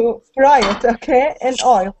fry it. Okay, in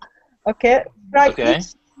oil. Okay. Fry each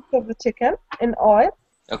piece of the chicken in oil.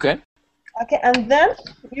 Okay. Okay, and then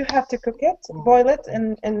you have to cook it, boil it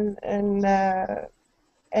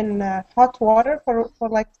in hot water for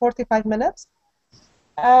like 45 minutes.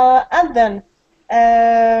 And then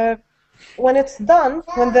when it's done,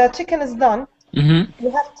 when the chicken is done,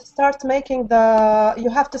 you have to start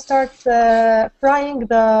frying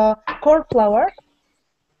the corn flour.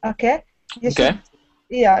 Okay. You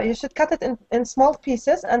should cut it in small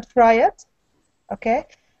pieces and fry it. Okay.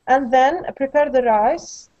 And then prepare the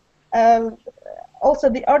rice. Also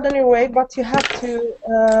the ordinary way, but you have to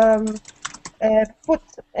put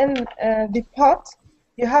in the pot.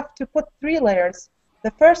 You have to put 3 layers.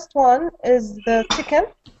 The first one is the chicken.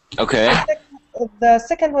 Okay. The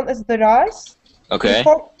second one is the rice. Okay.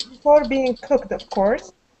 Before being cooked, of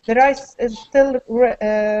course. The rice is still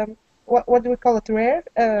what do we call it? Rare?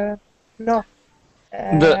 No.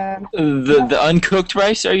 The uncooked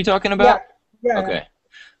rice? Are you talking about? Yeah. Okay.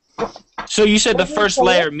 So you said the first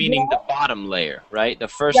layer, meaning the bottom layer, right? The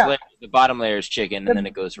first layer, the bottom layer is chicken, and then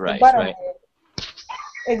it goes rice, right?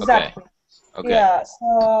 Exactly. Okay. Yeah.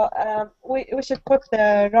 So we should put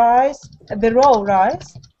the rice, the raw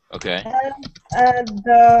rice. Okay. And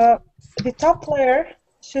the top layer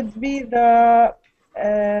should be the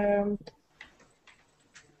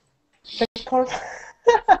corn.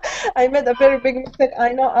 I made a very big mistake. I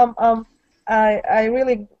know. I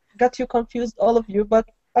really got you confused, all of you. But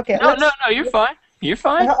okay. No, you're fine. You're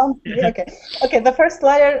fine. Yeah, okay. Okay. The first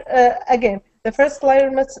layer again. The first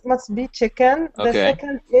layer must be chicken. The Okay.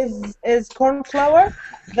 second is corn flour.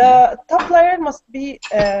 The top layer must be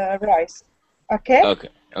rice. Okay. Okay.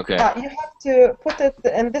 Okay. You have to put it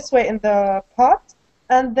in this way in the pot,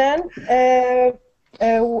 and then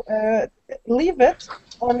leave it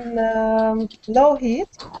on low heat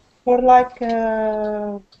for like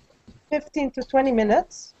 15 to 20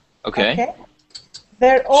 minutes. Okay. Okay.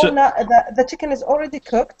 They're all So- the chicken is already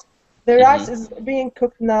cooked. The rice is being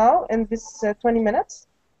cooked now in this 20 minutes.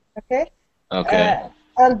 Okay. Okay.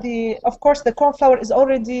 And of course the corn flour is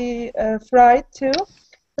already fried too.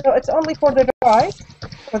 So it's only for the rice,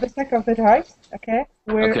 for the sake of the rice. Okay.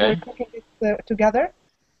 We're cooking it together,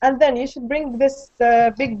 and then you should bring this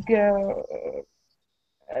big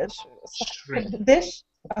dish.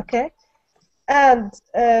 Okay. And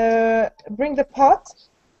bring the pot.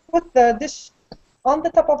 Put the dish on the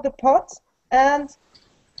top of the pot and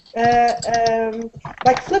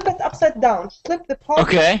like flip it upside down. Flip the pot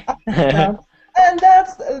Okay. upside down. And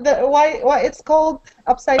that's why it's called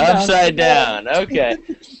upside down. Upside down. Okay.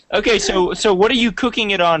 Okay. So what are you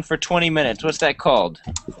cooking it on for 20 minutes? What's that called?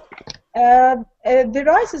 The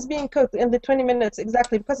rice is being cooked in the 20 minutes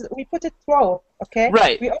exactly because we put it raw. Okay.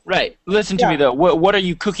 Right. Right. Listen to me though. What are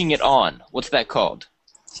you cooking it on? What's that called?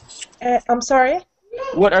 I'm sorry.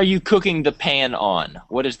 What are you cooking the pan on?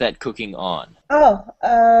 What is that cooking on? Oh,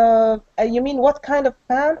 you mean what kind of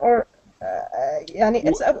pan or?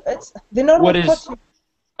 It's the normal What is? pot. you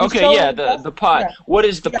Okay, show yeah, us. the pot. Yeah. What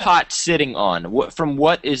is the pot sitting on?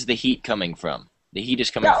 What is the heat coming from? The heat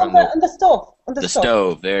is coming from on the stove. On the the stove.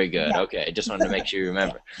 stove. Very good. Yeah. Okay, I just wanted to make sure you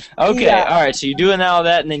remember. Okay, Yeah. all right. So you're doing all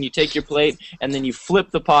that, and then you take your plate, and then you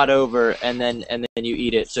flip the pot over, and then you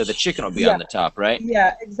eat it. So the chicken will be on the top, right?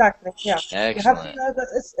 Yeah, exactly. Yeah. You have to Excellent. know that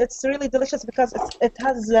it's really delicious because it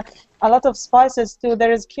has a lot of spices too.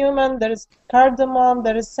 There is cumin, there is cardamom,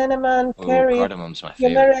 there is cinnamon, Ooh, curry, cardamom's my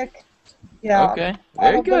favorite. turmeric. Yeah. Okay, All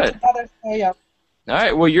very of those good. together, so yeah. All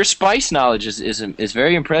right. Well, your spice knowledge is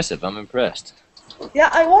very impressive. I'm impressed. Yeah,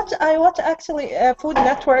 I watch actually Food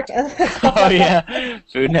Network and stuff Oh like yeah, that.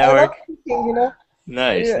 Food I love Network. cooking, you know.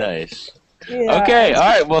 Nice, Yeah. nice. Yeah. Okay, all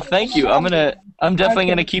right. Well, thank you. I'm definitely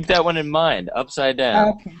Okay. gonna keep that one in mind. Upside down.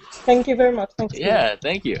 Okay. Thank you very much. Thanks. Yeah,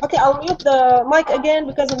 thank you. Okay, I'll mute the mic again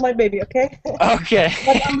because of my baby. Okay. Okay.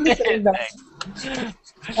 But I'm listening though.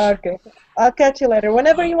 Okay. I'll catch you later.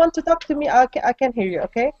 Whenever you want to talk to me, I can hear you.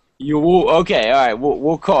 Okay. You will. Okay, all right.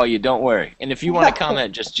 We'll call you. Don't worry. And if you want to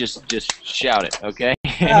comment, just shout it. Okay.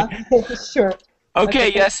 Sure.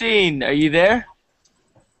 Okay, Yassine, are you there?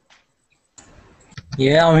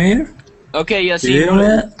 Yeah, I'm here. Okay, You Yassine. hear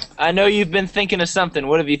me? I know you've been thinking of something.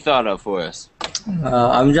 What have you thought of for us?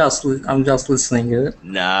 I'm just listening.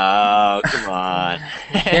 No, come on.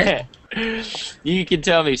 You can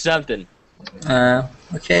tell me something.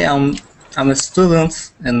 Okay, I'm a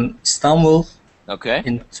student in Istanbul. Okay.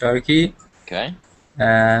 In Turkey. Okay.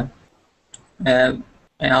 I'm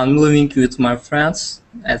living with my friends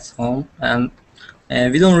at home, and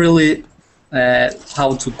we don't really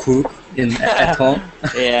how to cook at home.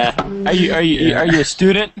 Yeah. Are you a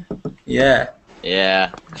student? Yeah.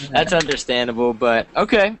 Yeah. That's understandable, but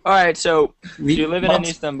okay. All right. So you're living in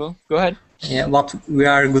Istanbul. Go ahead. Yeah, but we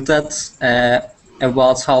are good at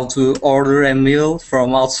about how to order a meal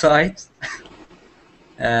from outside.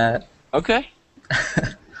 Okay.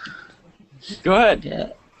 Go ahead. Yeah.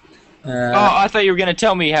 Oh, I thought you were gonna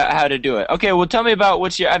tell me how to do it. Okay, well, tell me about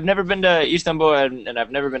what's your. I've never been to Istanbul and I've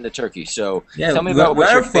never been to Turkey, so Yeah, tell me about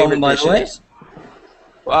what your where favorite from, by dish the way? is.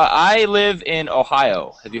 I live in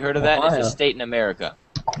Ohio. Have you heard of that? It's Ohio. a state in America.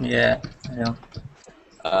 Yeah. Yeah.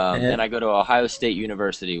 Yeah. And I go to Ohio State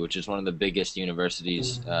University, which is one of the biggest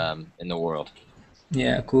universities in the world.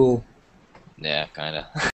 Yeah. Cool. Yeah, kind of.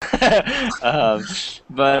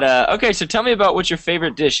 Okay, so tell me about what your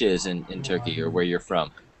favorite dish is in Turkey or where you're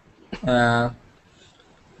from.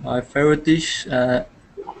 My favorite dish,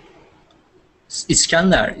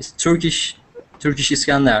 Iskandar. It's Turkish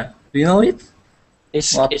Iskandar. Do you know it?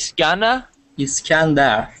 Iskana?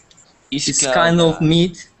 Iskandar. It's kind of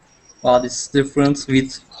meat, but it's different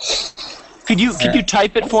with. Could you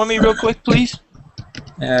type it for me real quick, please?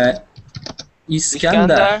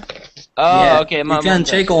 Iskandar. Oh, Yeah, okay. you can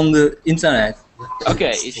check on the internet.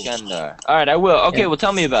 Okay, Iskandar. All right, I will. Okay, well,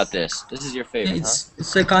 tell me about this. This is your favorite,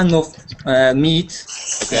 It's a kind of meat.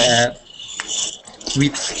 Okay.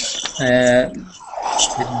 With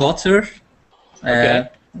butter. Okay.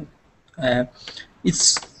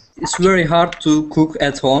 It's very hard to cook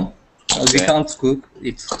at home. We Okay. can't cook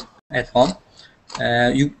it at home.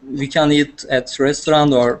 We can eat at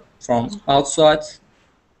restaurant or from outside.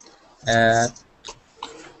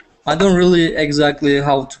 I don't really exactly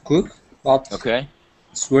how to cook, but Okay.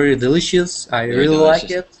 it's very delicious. I Very really like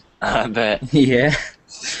delicious. it. I bet. Yeah.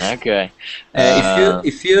 Okay.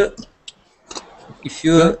 If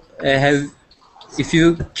you have if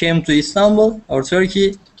you came to Istanbul or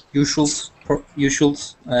Turkey, you should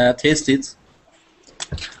taste it.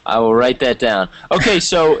 I will write that down. Okay,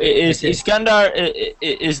 so is Okay. Iskandar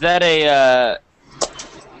is that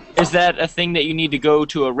a thing that you need to go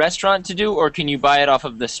to a restaurant to do, or can you buy it off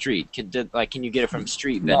of the street? Can you get it from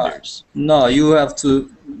street vendors? No, you have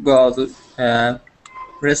to go to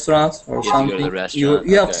restaurants or You have to something. go to the restaurant.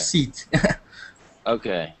 You have to Okay. sit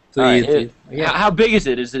Okay. to All right. eat it. Yeah. How big is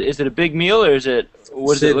it? Is it a big meal, or is it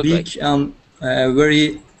what does It's it a look big like? and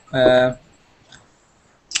very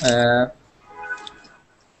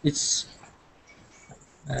it's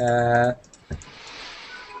uh,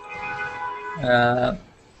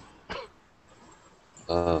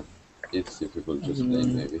 uh, It's difficult to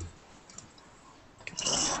explain, maybe.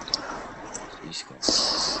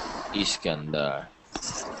 Iskandar.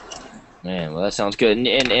 Man, well that sounds good.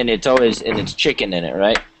 And it's always it's chicken in it,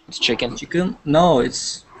 right? It's chicken. chicken. No,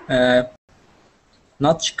 it's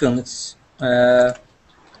not chicken. It's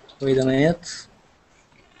wait a minute.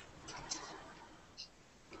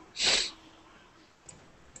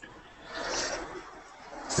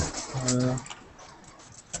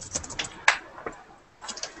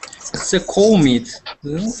 It's a cow meat,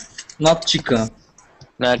 not chicken.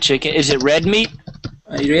 Not chicken. Is it red meat?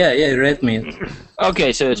 Yeah, red meat.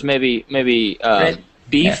 Okay, so it's maybe Red-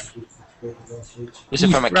 beef. Is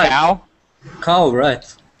it from a Beef, right. cow? Cow, right?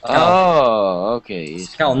 Cow. Oh, okay.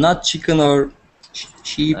 Cow, not chicken or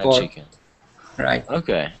sheep Not or chicken. right.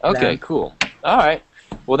 Okay. Lamb. Cool. All right.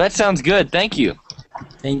 Well, that sounds good. Thank you.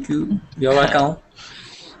 Thank you. You're welcome.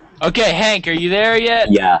 Okay, Hank, are you there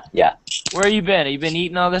yet? Yeah. Where you been? Have you been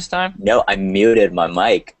eating all this time? No, I muted my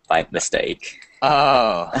mic by mistake.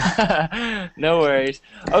 Oh, no worries.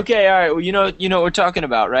 Okay, all right. Well, you know what we're talking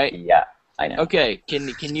about, right? Yeah, I know. Okay, can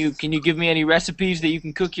you give me any recipes that you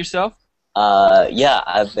can cook yourself? Yeah,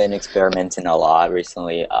 I've been experimenting a lot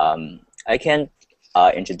recently. I can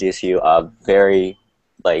introduce you a very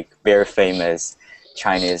famous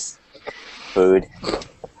Chinese food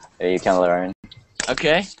that you can learn.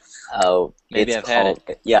 Okay. Maybe I've had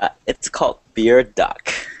it. Yeah, it's called beer duck.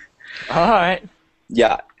 All right.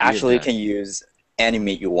 Yeah, actually, you duck. can use any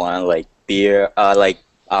meat you want, like beer,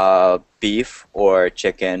 beef or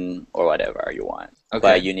chicken or whatever you want. Okay.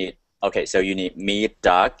 But so you need meat,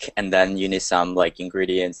 duck, and then you need some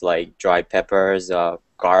ingredients like dried peppers,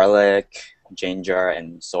 garlic, ginger,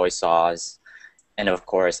 and soy sauce, and of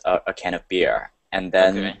course a can of beer. And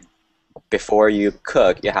then before you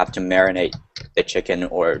cook, you have to marinate the chicken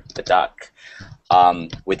or the duck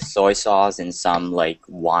with soy sauce and some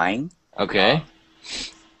wine. Okay.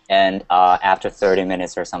 And after 30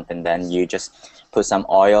 minutes or something, then you just put some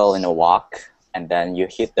oil in a wok, and then you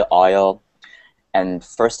heat the oil. And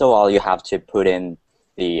first of all, you have to put in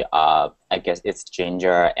the, I guess it's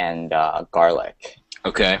ginger and garlic.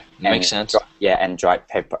 Okay, makes sense. And dried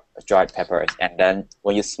peppers. And then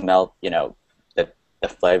when you smell, the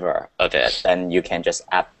flavor of it, then you can just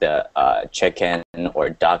add the chicken or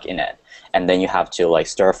duck in it. And then you have to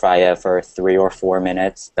stir fry it for 3 or 4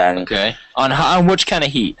 minutes. Then on which kind of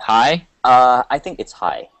heat? High? I think it's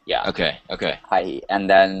high. Yeah. Okay. High heat. And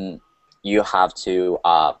then you have to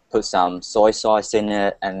put some soy sauce in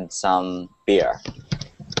it and some beer.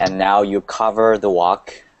 And now you cover the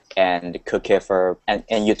wok and cook it for and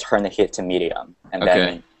you turn the heat to medium. And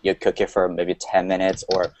then you cook it for maybe 10 minutes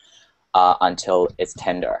or until it's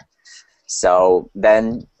tender. So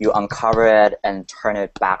then you uncover it and turn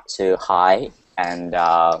it back to high and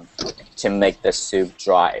to make the soup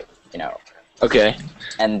dry, Okay.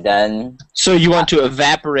 And then So you want to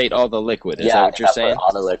evaporate all the liquid? Is that what you're saying?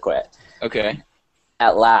 all the liquid. Okay.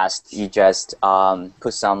 At last, you just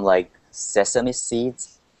put some sesame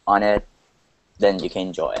seeds on it. Then you can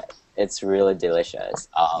enjoy it. It's really delicious.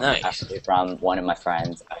 Nice. Actually, from one of my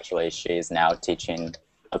friends. Actually, she's now teaching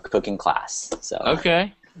a cooking class. So.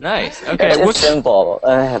 Okay. Nice. Okay. It's simple,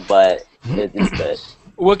 but it's good.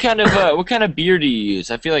 What kind of beer do you use?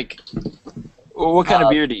 I feel like. What kind of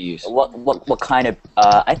beer do you use? What kind of?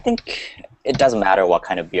 I think it doesn't matter what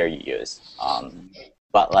kind of beer you use.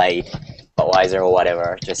 But Budweiser or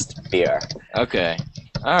whatever, just beer. Okay.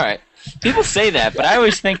 All right. People say that, but I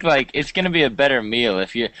always think it's gonna be a better meal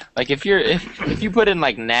if you if you put in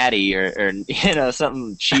natty or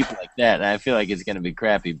something cheap like that. I feel like it's gonna be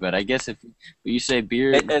crappy. But I guess if you say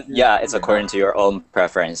beer, It's according to your own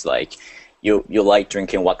preference. you like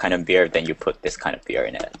drinking what kind of beer, then you put this kind of beer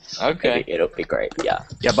in it. Okay. Maybe it'll be great. Yeah.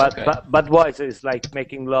 Yeah, but Budweiser is like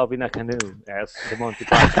making love in a canoe, as the Monty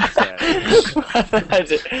Python said.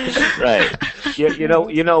 Right.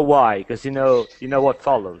 You know why? Because you know what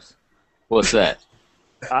follows. What's that?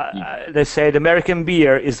 They say the American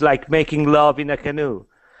beer is like making love in a canoe.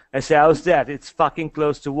 I say, how's that? It's fucking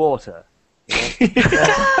close to water.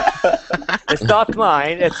 It's not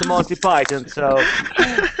mine. It's a Monty Python. So.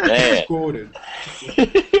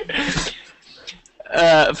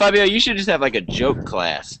 Fabio, you should just have like a joke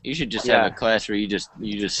class. You should just have a class where you just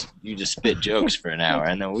spit jokes for an hour,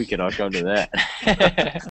 and then we could all come to that.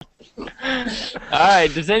 All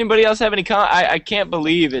right. Does anybody else have any I can't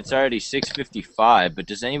believe it's already 6:55. But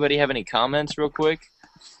does anybody have any comments, real quick?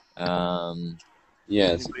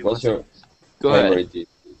 Yes. What's your favorite dish?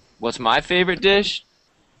 What's my favorite dish?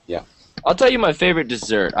 Yeah. I'll tell you my favorite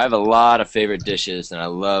dessert. I have a lot of favorite dishes,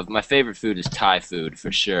 and my favorite food is Thai food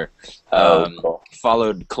for sure. Cool.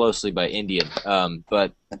 Followed closely by Indian.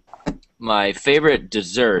 But my favorite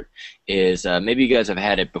dessert is maybe you guys have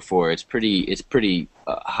had it before. It's pretty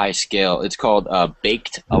high scale. It's called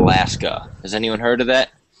baked Alaska. Has anyone heard of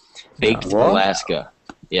that? Baked Alaska.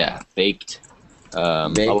 Yeah, baked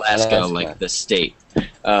Alaska, like the state.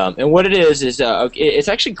 And what it is it's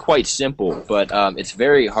actually quite simple, but it's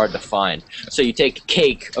very hard to find. So you take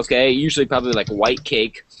cake, okay, usually probably like white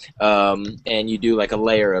cake, and you do like a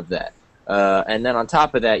layer of that. And then on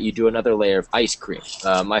top of that, you do another layer of ice cream.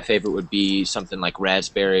 My favorite would be something like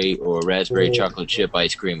raspberry or raspberry chocolate chip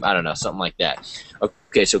ice cream. I don't know, something like that.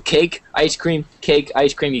 Okay, so cake, ice cream,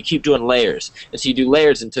 you keep doing layers. And so you do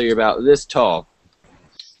layers until you're about this tall.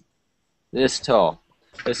 This tall.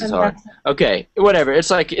 This is hard. Okay, whatever.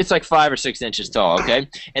 It's like 5 or 6 inches tall, okay?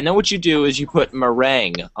 And then what you do is you put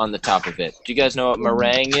meringue on the top of it. Do you guys know what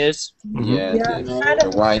meringue is? Yeah,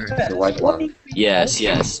 the white one. Yes.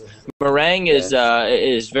 Meringue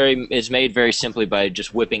is made very simply by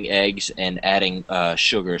just whipping eggs and adding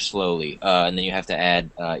sugar slowly, and then you have to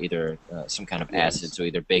add either some kind of acid, so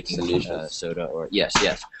either baking soda or yes.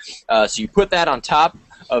 So you put that on top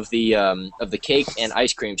of the cake and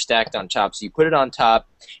ice cream stacked on top. So you put it on top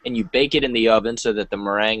and you bake it in the oven so that the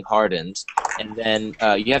meringue hardens, and then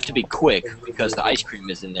you have to be quick because the ice cream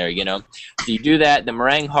is in there, you know. So you do that, the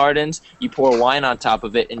meringue hardens, you pour wine on top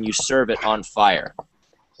of it, and you serve it on fire.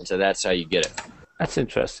 And so that's how you get it. That's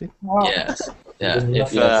interesting. Wow. Yes.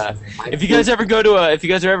 Yeah. If you guys ever if you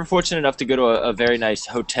guys are ever fortunate enough to go to a very nice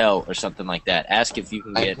hotel or something like that, ask if you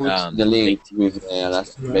can get the link with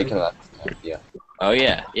make a yeah. Oh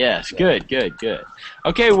yeah, yes, good.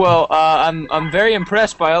 Okay, well, I'm very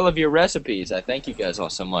impressed by all of your recipes. I thank you guys all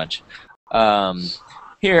so much.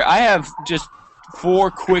 Here, I have just 4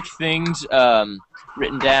 quick things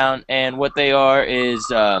written down, and what they are is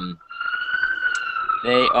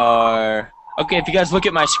they are okay. If you guys look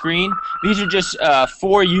at my screen, these are just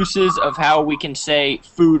 4 uses of how we can say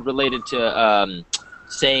food related to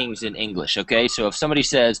sayings in English, okay? So if somebody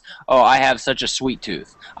says, oh, I have such a sweet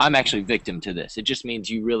tooth, I'm actually victim to this. It just means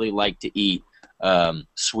you really like to eat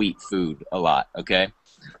sweet food a lot, okay?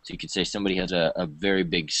 So you could say somebody has a very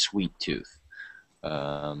big sweet tooth.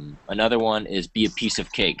 Another one is be a piece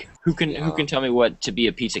of cake. Who can tell me what to be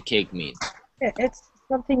a piece of cake means? It's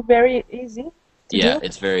something very easy. Yeah,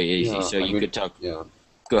 it's very easy. So you could talk. Yeah.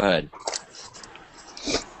 Go ahead.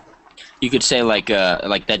 You could say like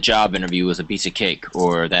that job interview was a piece of cake,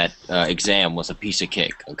 or that exam was a piece of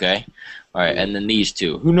cake. Okay, all right, and then these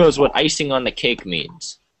 2. Who knows what icing on the cake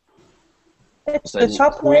means? It's the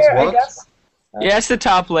top layer, I guess. Yeah, it's the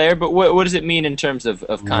top layer, but what does it mean in terms of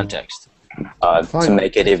context? To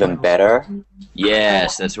make it even better.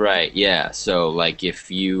 Yes, that's right. Yeah, so like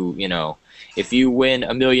if you win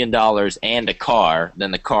 $1 million and a car,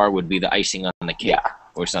 then the car would be the icing on the cake,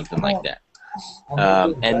 or something like that.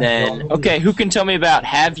 And then, okay, who can tell me about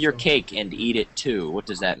have your cake and eat it too? What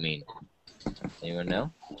does that mean? Anyone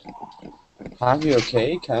know? Have your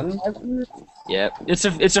cake and? Yep,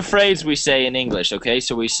 it's a phrase we say in English. Okay,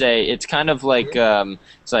 so we say it's kind of like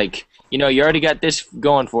it's like you already got this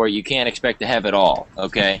going for you. You can't expect to have it all.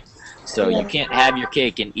 Okay, so you can't have your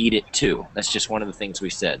cake and eat it too. That's just one of the things we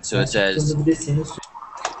said. So it says.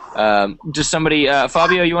 Just somebody,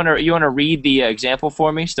 Fabio, you wanna read the example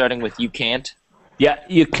for me, starting with you can't? Yeah,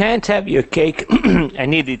 you can't have your cake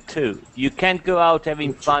and eat it too. You can't go out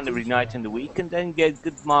having fun every night in the week and then get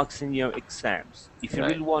good marks in your exams. If you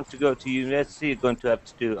really want to go to university, you're going to have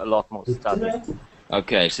to do a lot more studying.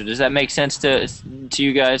 Okay, so does that make sense to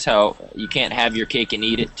you guys? How you can't have your cake and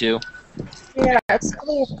eat it too? Yeah, it's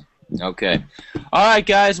clear. Okay. All right,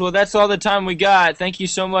 guys. Well, that's all the time we got. Thank you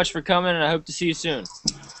so much for coming, and I hope to see you soon.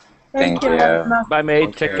 Thank you. you. Bye,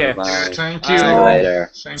 mate. Take care. Bye. Thank See you. you later.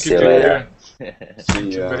 Thank See you, you later. See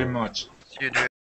Thank you ya. very much. See you, dude.